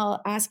email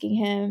asking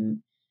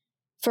him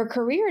for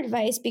career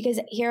advice, because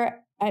there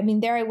I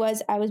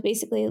was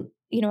basically,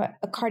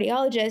 a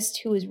cardiologist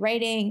who was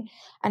writing,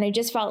 and I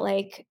just felt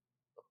like,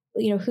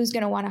 who's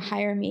going to want to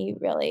hire me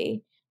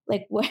really?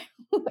 Like, what?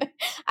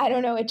 I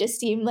don't know. It just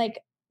seemed like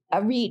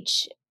a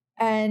reach.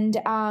 And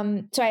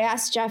so I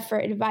asked Jeff for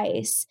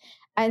advice,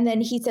 and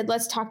then he said,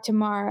 let's talk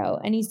tomorrow.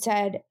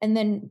 And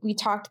then we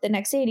talked the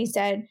next day, and he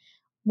said,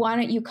 why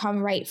don't you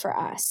come write for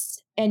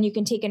us, and you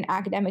can take an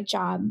academic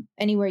job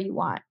anywhere you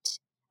want?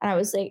 And I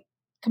was like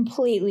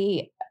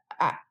completely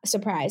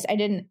surprised. I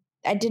didn't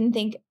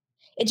think,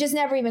 it just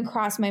never even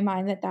crossed my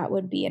mind that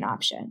would be an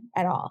option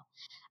at all.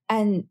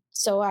 And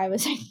so I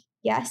was like,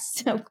 yes,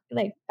 so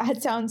like,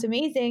 that sounds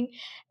amazing.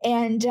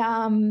 And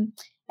then,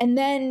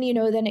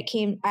 then it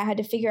came, I had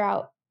to figure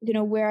out,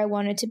 where I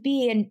wanted to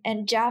be.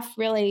 And Jeff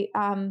really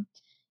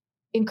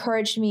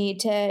encouraged me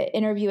to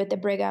interview at the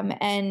Brigham.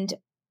 And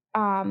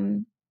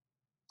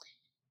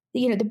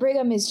the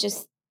Brigham is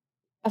just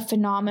a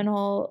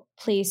phenomenal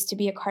place to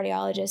be a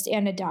cardiologist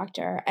and a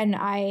doctor. And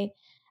I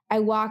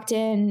walked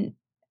in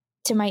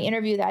to my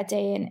interview that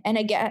day. And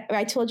again,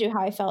 I told you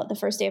how I felt the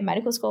first day of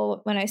medical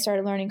school when I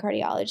started learning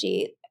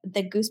cardiology,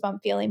 the goosebump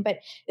feeling, but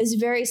it was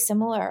very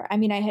similar. I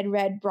mean, I had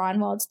read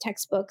Braunwald's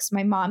textbooks.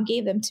 My mom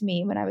gave them to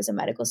me when I was a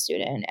medical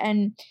student.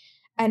 And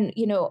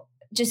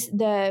just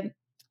the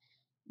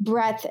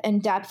breadth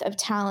and depth of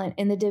talent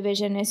in the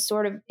division is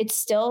it's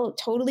still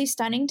totally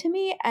stunning to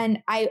me. And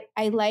I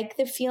like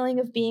the feeling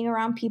of being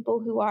around people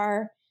who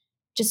are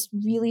just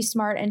really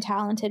smart and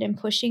talented and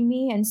pushing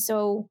me. And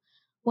so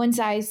once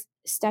I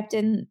stepped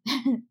in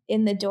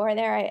the door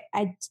there,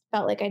 I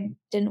felt like I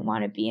didn't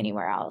want to be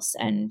anywhere else.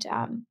 And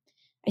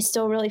I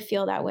still really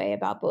feel that way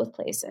about both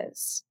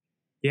places.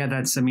 Yeah,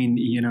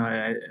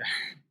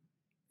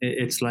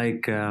 it's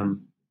like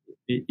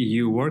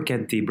you work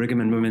at the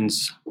Brigham and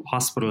Women's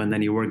Hospital, and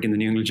then you work in the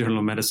New England Journal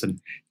of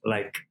Medicine.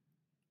 Like,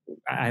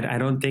 I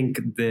don't think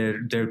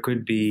there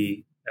could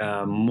be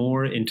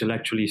more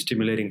intellectually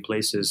stimulating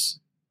places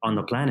on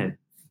the planet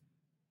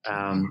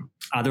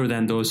other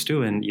than those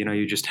two. And,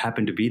 you just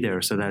happen to be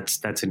there. So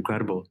that's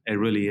incredible. It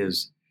really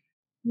is.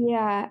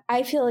 Yeah,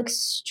 I feel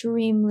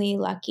extremely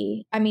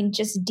lucky. I mean,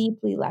 just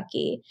deeply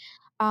lucky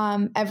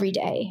every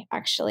day,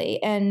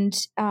 actually. And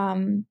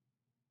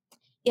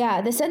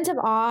the sense of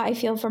awe I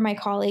feel for my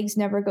colleagues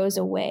never goes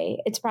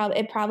away. It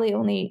probably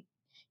only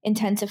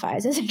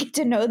intensifies as I get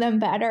to know them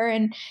better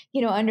and,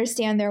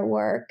 understand their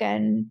work.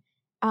 And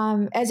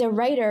as a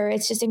writer,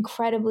 it's just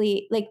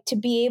incredibly, like, to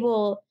be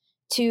able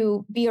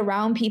to be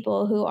around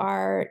people who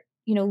are,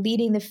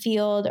 leading the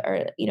field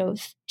or,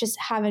 just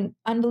having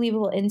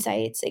unbelievable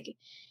insights. Like,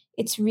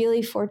 it's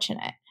really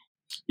fortunate.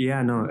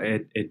 Yeah, no,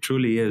 it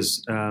truly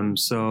is.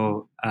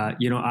 So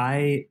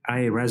I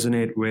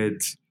resonate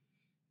with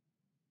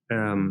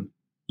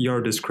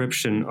your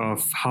description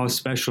of how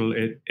special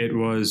it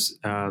was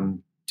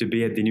to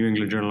be at the New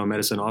England Journal of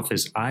Medicine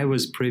office. I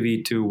was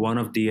privy to one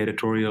of the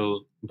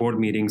editorial board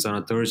meetings on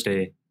a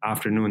Thursday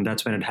afternoon.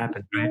 That's when it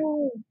happened, right?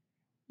 Oh,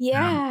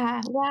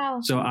 yeah. Wow.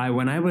 So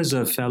when I was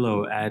a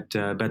fellow at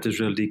Beth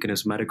Israel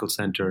Deaconess Medical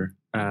Center,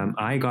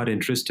 I got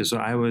interested. So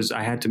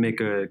I had to make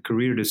a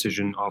career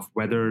decision of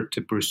whether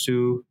to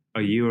pursue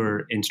a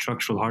year in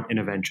structural heart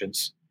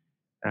interventions,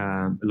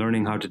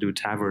 learning how to do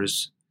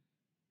TAVRs,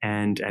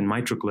 and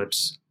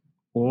MitraClips,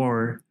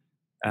 or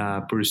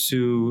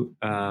pursue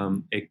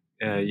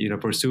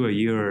pursue a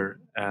year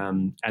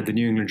at the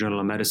New England Journal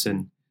of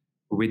Medicine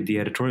with the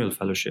editorial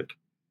fellowship.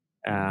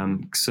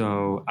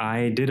 So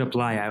I did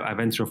apply. I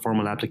went through a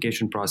formal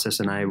application process,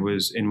 and I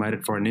was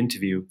invited for an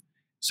interview.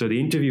 So the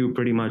interview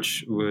pretty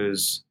much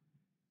was,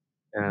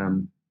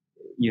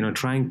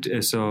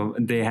 so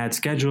they had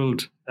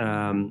scheduled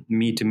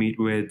me to meet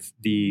with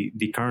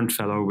the current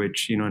fellow,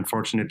 which,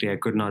 unfortunately I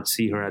could not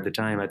see her at the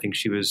time. I think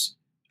she was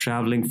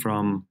traveling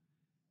from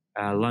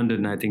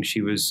London. I think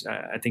she was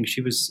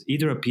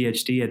either a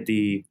PhD at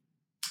the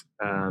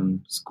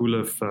School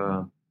of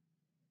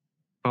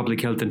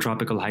Public Health and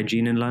Tropical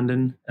Hygiene in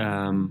London,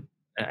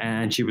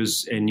 and she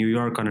was in New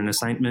York on an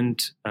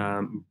assignment,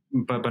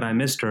 but I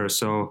missed her.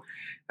 So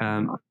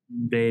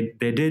they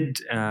did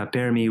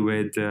pair me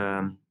with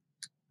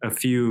a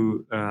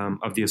few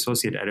of the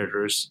associate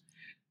editors,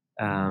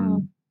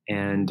 and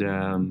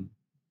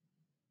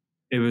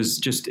it was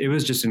just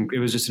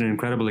an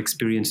incredible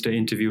experience to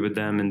interview with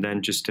them, and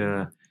then just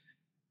to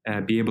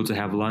be able to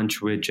have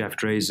lunch with Jeff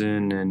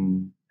Drazen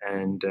and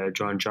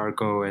John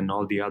Jarko and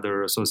all the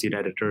other associate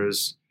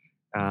editors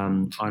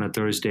on a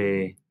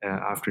Thursday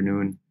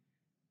afternoon,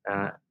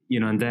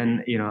 and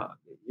then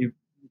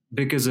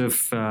because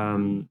of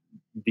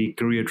the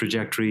career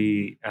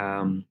trajectory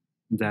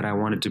that I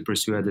wanted to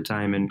pursue at the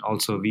time, and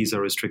also visa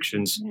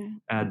restrictions,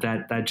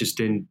 that just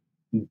didn't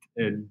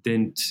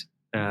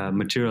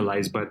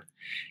materialize. But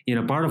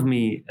part of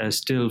me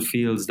still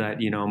feels that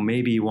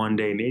maybe one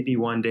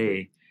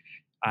day.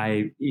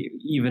 I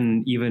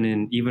even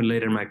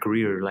later in my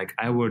career, like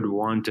I would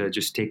want to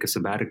just take a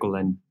sabbatical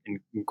and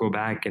go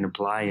back and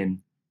apply and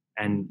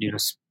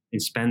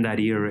spend that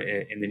year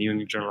in the New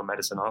England Journal of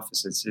Medicine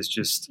office. It's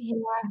just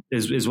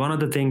is one of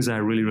the things I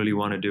really, really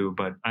want to do,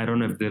 but I don't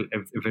know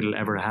if it'll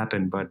ever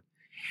happen. But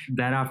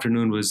that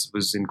afternoon was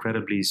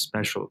incredibly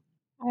special.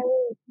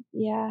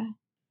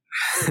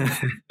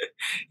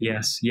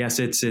 Yes,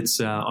 it's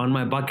on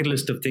my bucket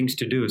list of things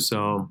to do.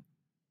 So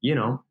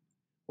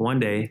one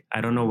day,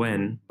 I don't know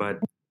when, but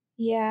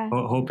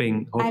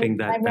hoping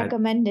that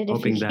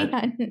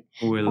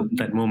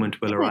that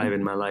moment will arrive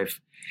in my life.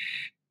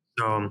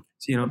 So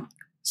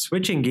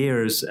switching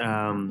gears,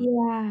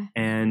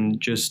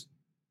 and just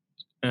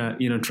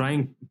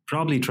trying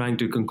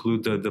to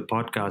conclude the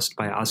podcast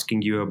by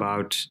asking you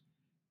about,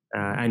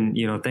 and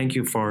thank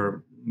you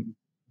for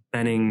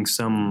penning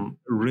some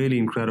really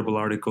incredible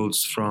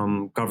articles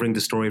from covering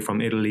the story from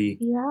Italy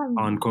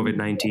on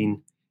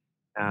COVID-19.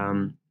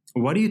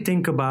 What do you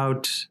think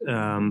about,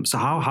 so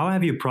how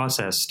have you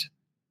processed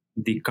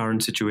the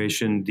current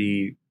situation,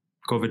 the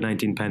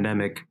COVID-19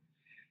 pandemic,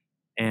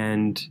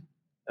 and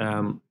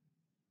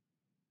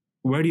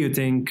where do you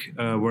think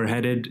we're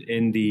headed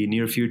in the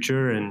near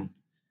future? And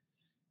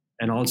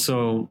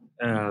also,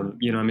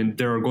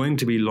 there are going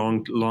to be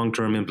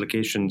long-term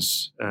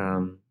implications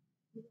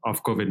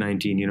of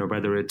COVID-19,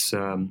 whether it's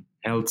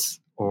health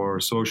or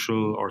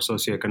social or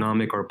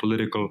socioeconomic or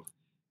political.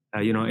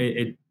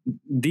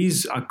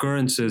 These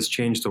occurrences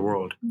change the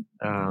world.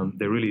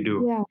 They really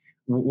do.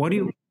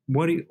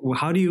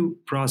 How do you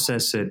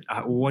process it?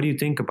 What do you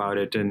think about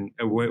it? And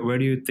where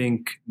do you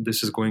think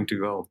this is going to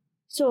go?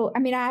 So,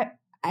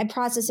 I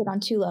process it on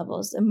two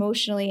levels,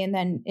 emotionally and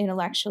then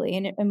intellectually.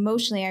 And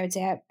emotionally, I would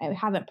say I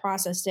haven't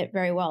processed it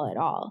very well at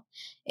all,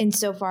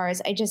 insofar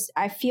as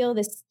I feel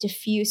this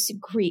diffuse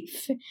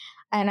grief,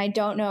 and I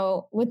don't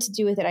know what to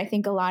do with it. I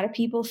think a lot of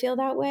people feel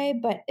that way,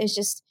 but it's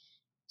just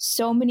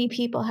so many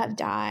people have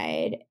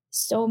died.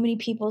 So many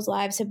people's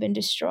lives have been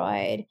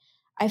destroyed.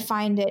 I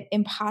find it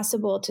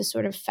impossible to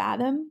sort of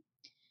fathom.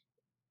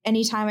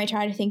 Anytime I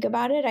try to think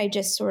about it, I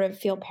just sort of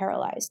feel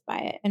paralyzed by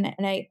it. And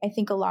I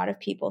think a lot of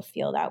people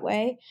feel that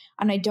way.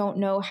 And I don't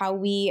know how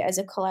we as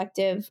a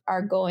collective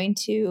are going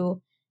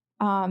to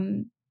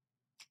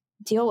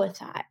deal with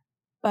that.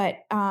 But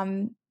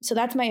so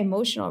that's my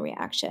emotional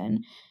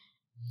reaction.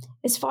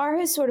 As far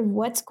as sort of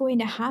what's going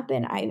to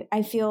happen,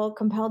 I feel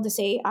compelled to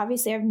say,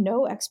 obviously I have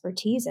no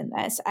expertise in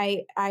this.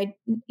 I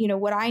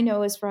what I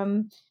know is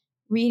from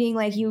reading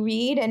like you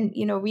read, and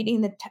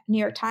reading the New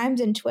York Times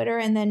and Twitter,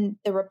 and then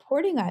the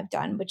reporting I've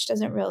done, which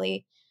doesn't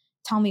really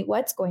tell me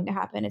what's going to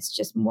happen. It's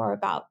just more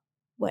about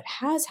what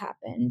has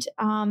happened.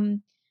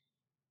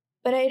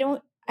 But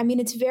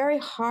it's very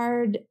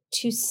hard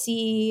to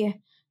see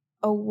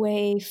a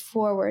way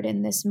forward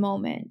in this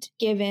moment,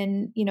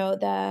 given,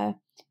 the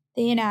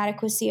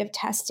inadequacy of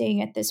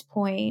testing at this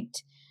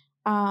point.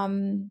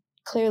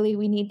 Clearly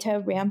we need to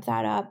ramp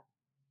that up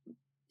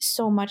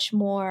so much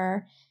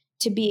more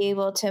to be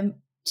able to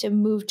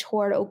move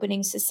toward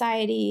opening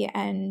society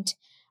and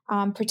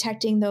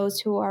protecting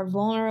those who are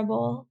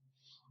vulnerable.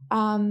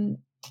 And,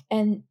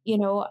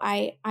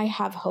 I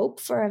have hope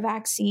for a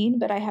vaccine,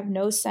 but I have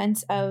no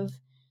sense of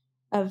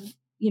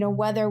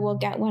whether we'll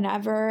get one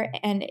ever,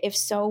 and if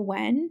so,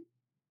 when.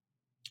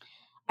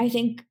 I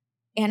think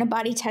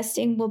antibody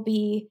testing will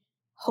be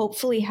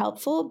hopefully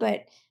helpful,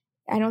 but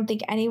I don't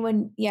think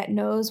anyone yet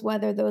knows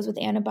whether those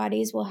with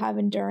antibodies will have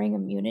enduring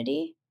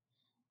immunity.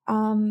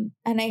 And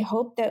I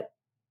hope that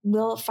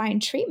we'll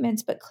find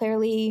treatments, but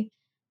clearly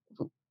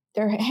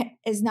there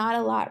is not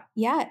a lot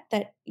yet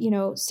that,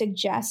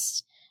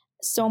 suggests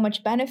so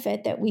much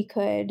benefit that we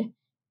could,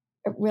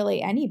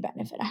 really any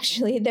benefit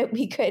actually, that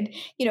we could,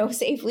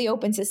 safely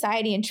open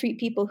society and treat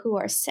people who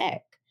are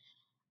sick.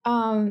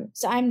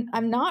 So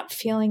I'm not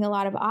feeling a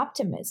lot of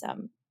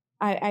optimism.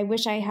 I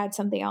wish I had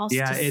something else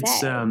to say.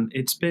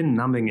 It's been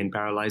numbing and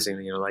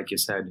paralyzing, like you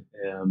said,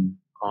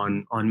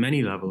 on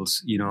many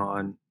levels,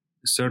 on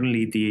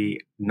certainly the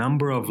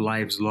number of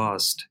lives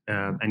lost.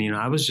 And,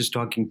 I was just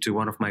talking to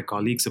one of my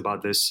colleagues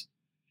about this.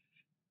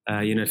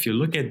 If you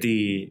look at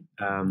the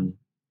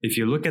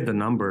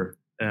number,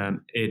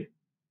 it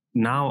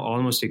now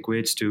almost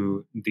equates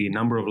to the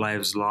number of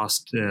lives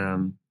lost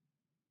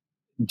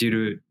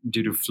due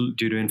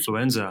to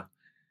influenza.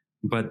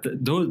 But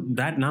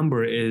that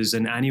number is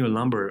an annual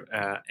number.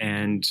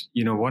 And,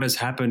 what has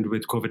happened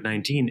with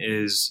COVID-19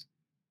 is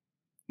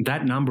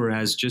that number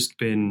has just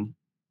been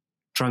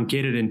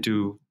truncated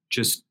into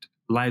just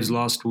lives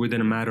lost within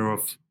a matter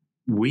of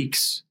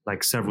weeks,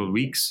 like several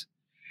weeks.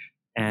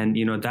 And,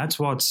 that's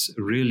what's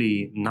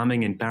really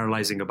numbing and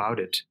paralyzing about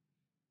it.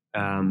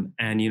 And,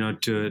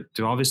 to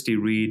obviously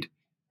read,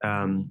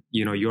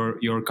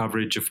 your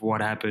coverage of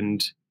what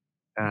happened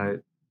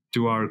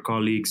to our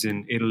colleagues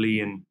in Italy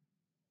and,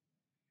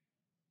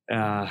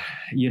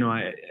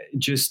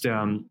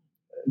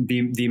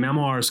 the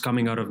memoirs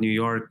coming out of New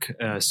York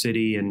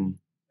City. And,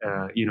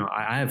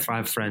 I have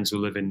 5 friends who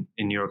live in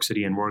New York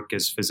City and work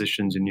as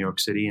physicians in New York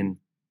City. And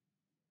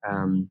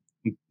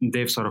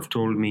they've sort of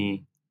told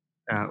me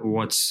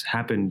what's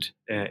happened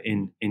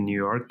in New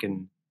York.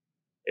 And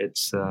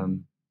it's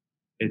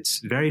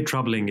very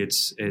troubling.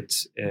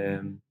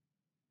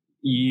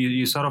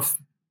 You sort of,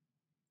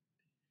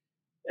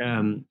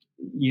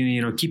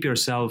 keep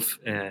yourself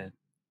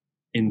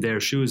in their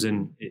shoes,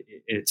 and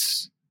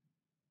it's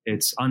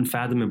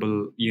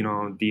unfathomable,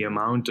 the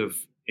amount of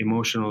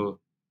emotional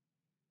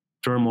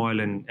turmoil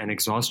and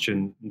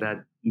exhaustion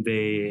that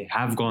they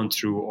have gone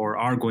through or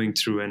are going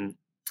through. And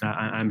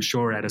I'm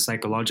sure at a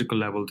psychological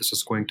level, this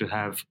is going to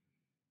have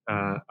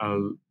a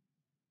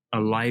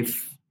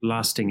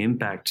life-lasting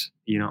impact,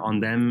 on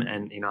them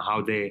and,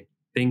 how they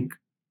think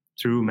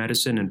through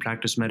medicine and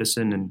practice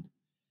medicine. And,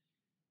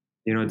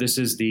 this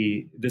is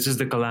the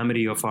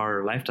calamity of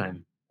our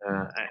lifetime.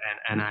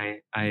 And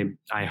I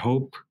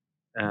hope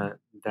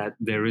that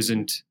there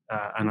isn't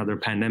another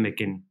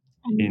pandemic in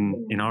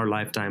our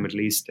lifetime, at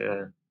least,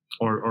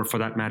 or for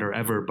that matter,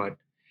 ever. But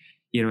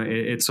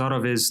it sort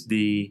of is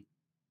the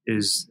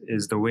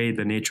way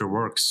the nature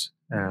works.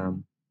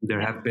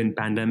 There have been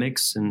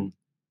pandemics, and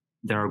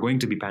there are going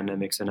to be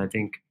pandemics, and I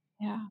think,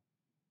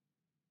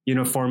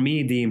 for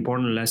me, the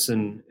important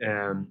lesson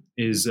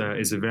is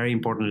a very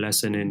important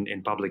lesson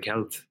in public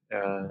health,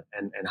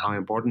 and how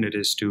important it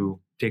is to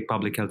take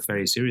public health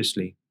very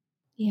seriously.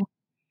 Yeah.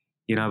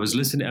 I was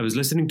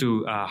listening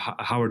to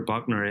Howard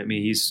Buckner. I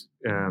mean, he's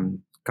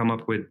come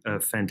up with a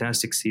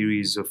fantastic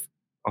series of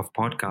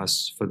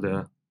podcasts for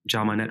the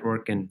JAMA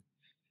Network, and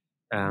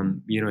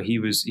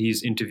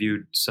he's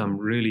interviewed some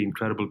really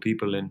incredible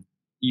people. And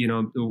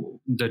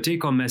the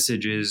take-home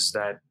message is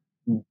that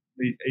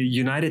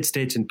United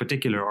States in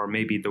particular, or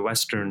maybe the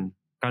Western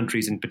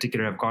countries in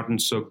particular, have gotten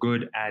so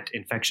good at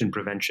infection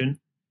prevention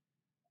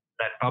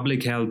that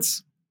public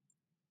health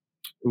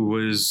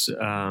was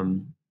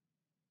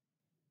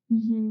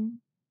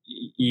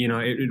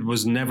it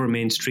was never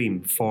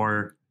mainstream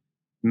for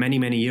many,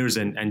 many years,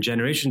 and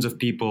generations of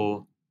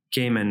people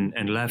came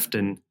and left,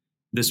 and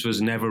this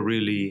was never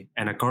really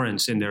an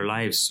occurrence in their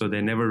lives. So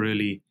they never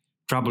really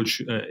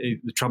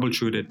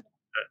troubleshooted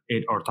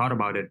it or thought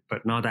about it.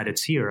 But now that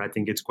it's here, I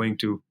think it's going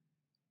to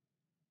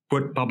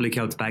put public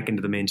health back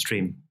into the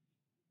mainstream.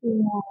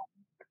 Yeah.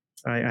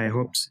 I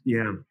hope.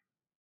 Yeah.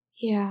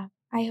 Yeah,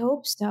 I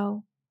hope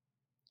so.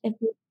 If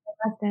we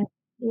it.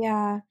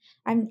 Yeah,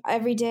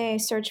 every day I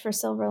search for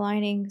silver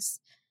linings,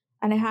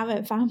 and I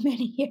haven't found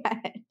many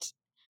yet.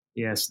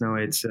 Yes, no,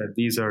 it's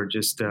these are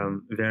just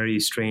very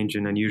strange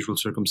and unusual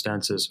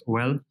circumstances.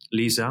 Well,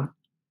 Lisa,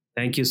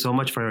 thank you so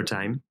much for your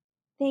time.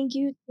 Thank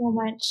you so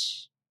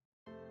much.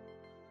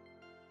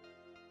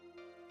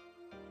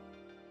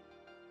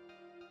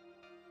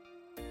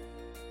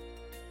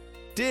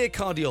 Dear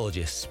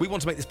cardiologists, we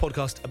want to make this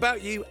podcast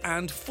about you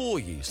and for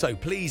you. So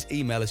please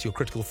email us your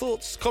critical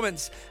thoughts,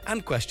 comments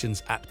and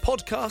questions at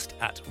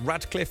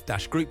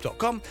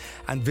podcast@radcliffe-group.com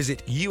and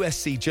visit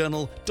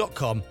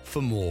uscjournal.com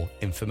for more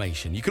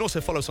information. You can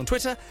also follow us on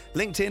Twitter,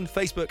 LinkedIn,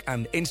 Facebook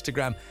and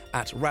Instagram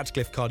at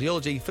Radcliffe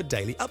Cardiology for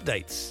daily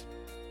updates.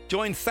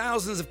 Join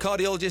thousands of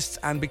cardiologists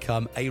and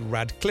become a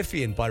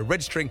Radcliffean by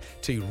registering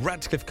to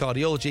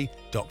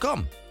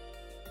radcliffecardiology.com.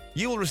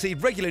 You will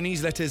receive regular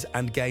newsletters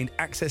and gain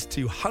access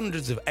to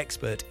hundreds of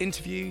expert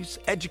interviews,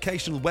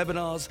 educational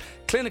webinars,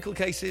 clinical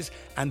cases,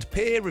 and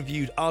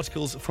peer-reviewed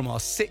articles from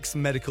our 6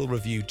 medical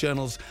review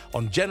journals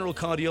on general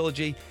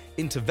cardiology,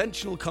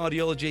 interventional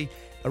cardiology,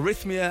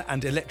 arrhythmia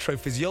and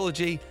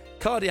electrophysiology,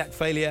 cardiac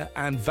failure,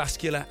 and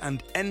vascular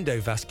and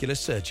endovascular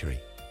surgery.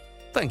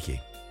 Thank you.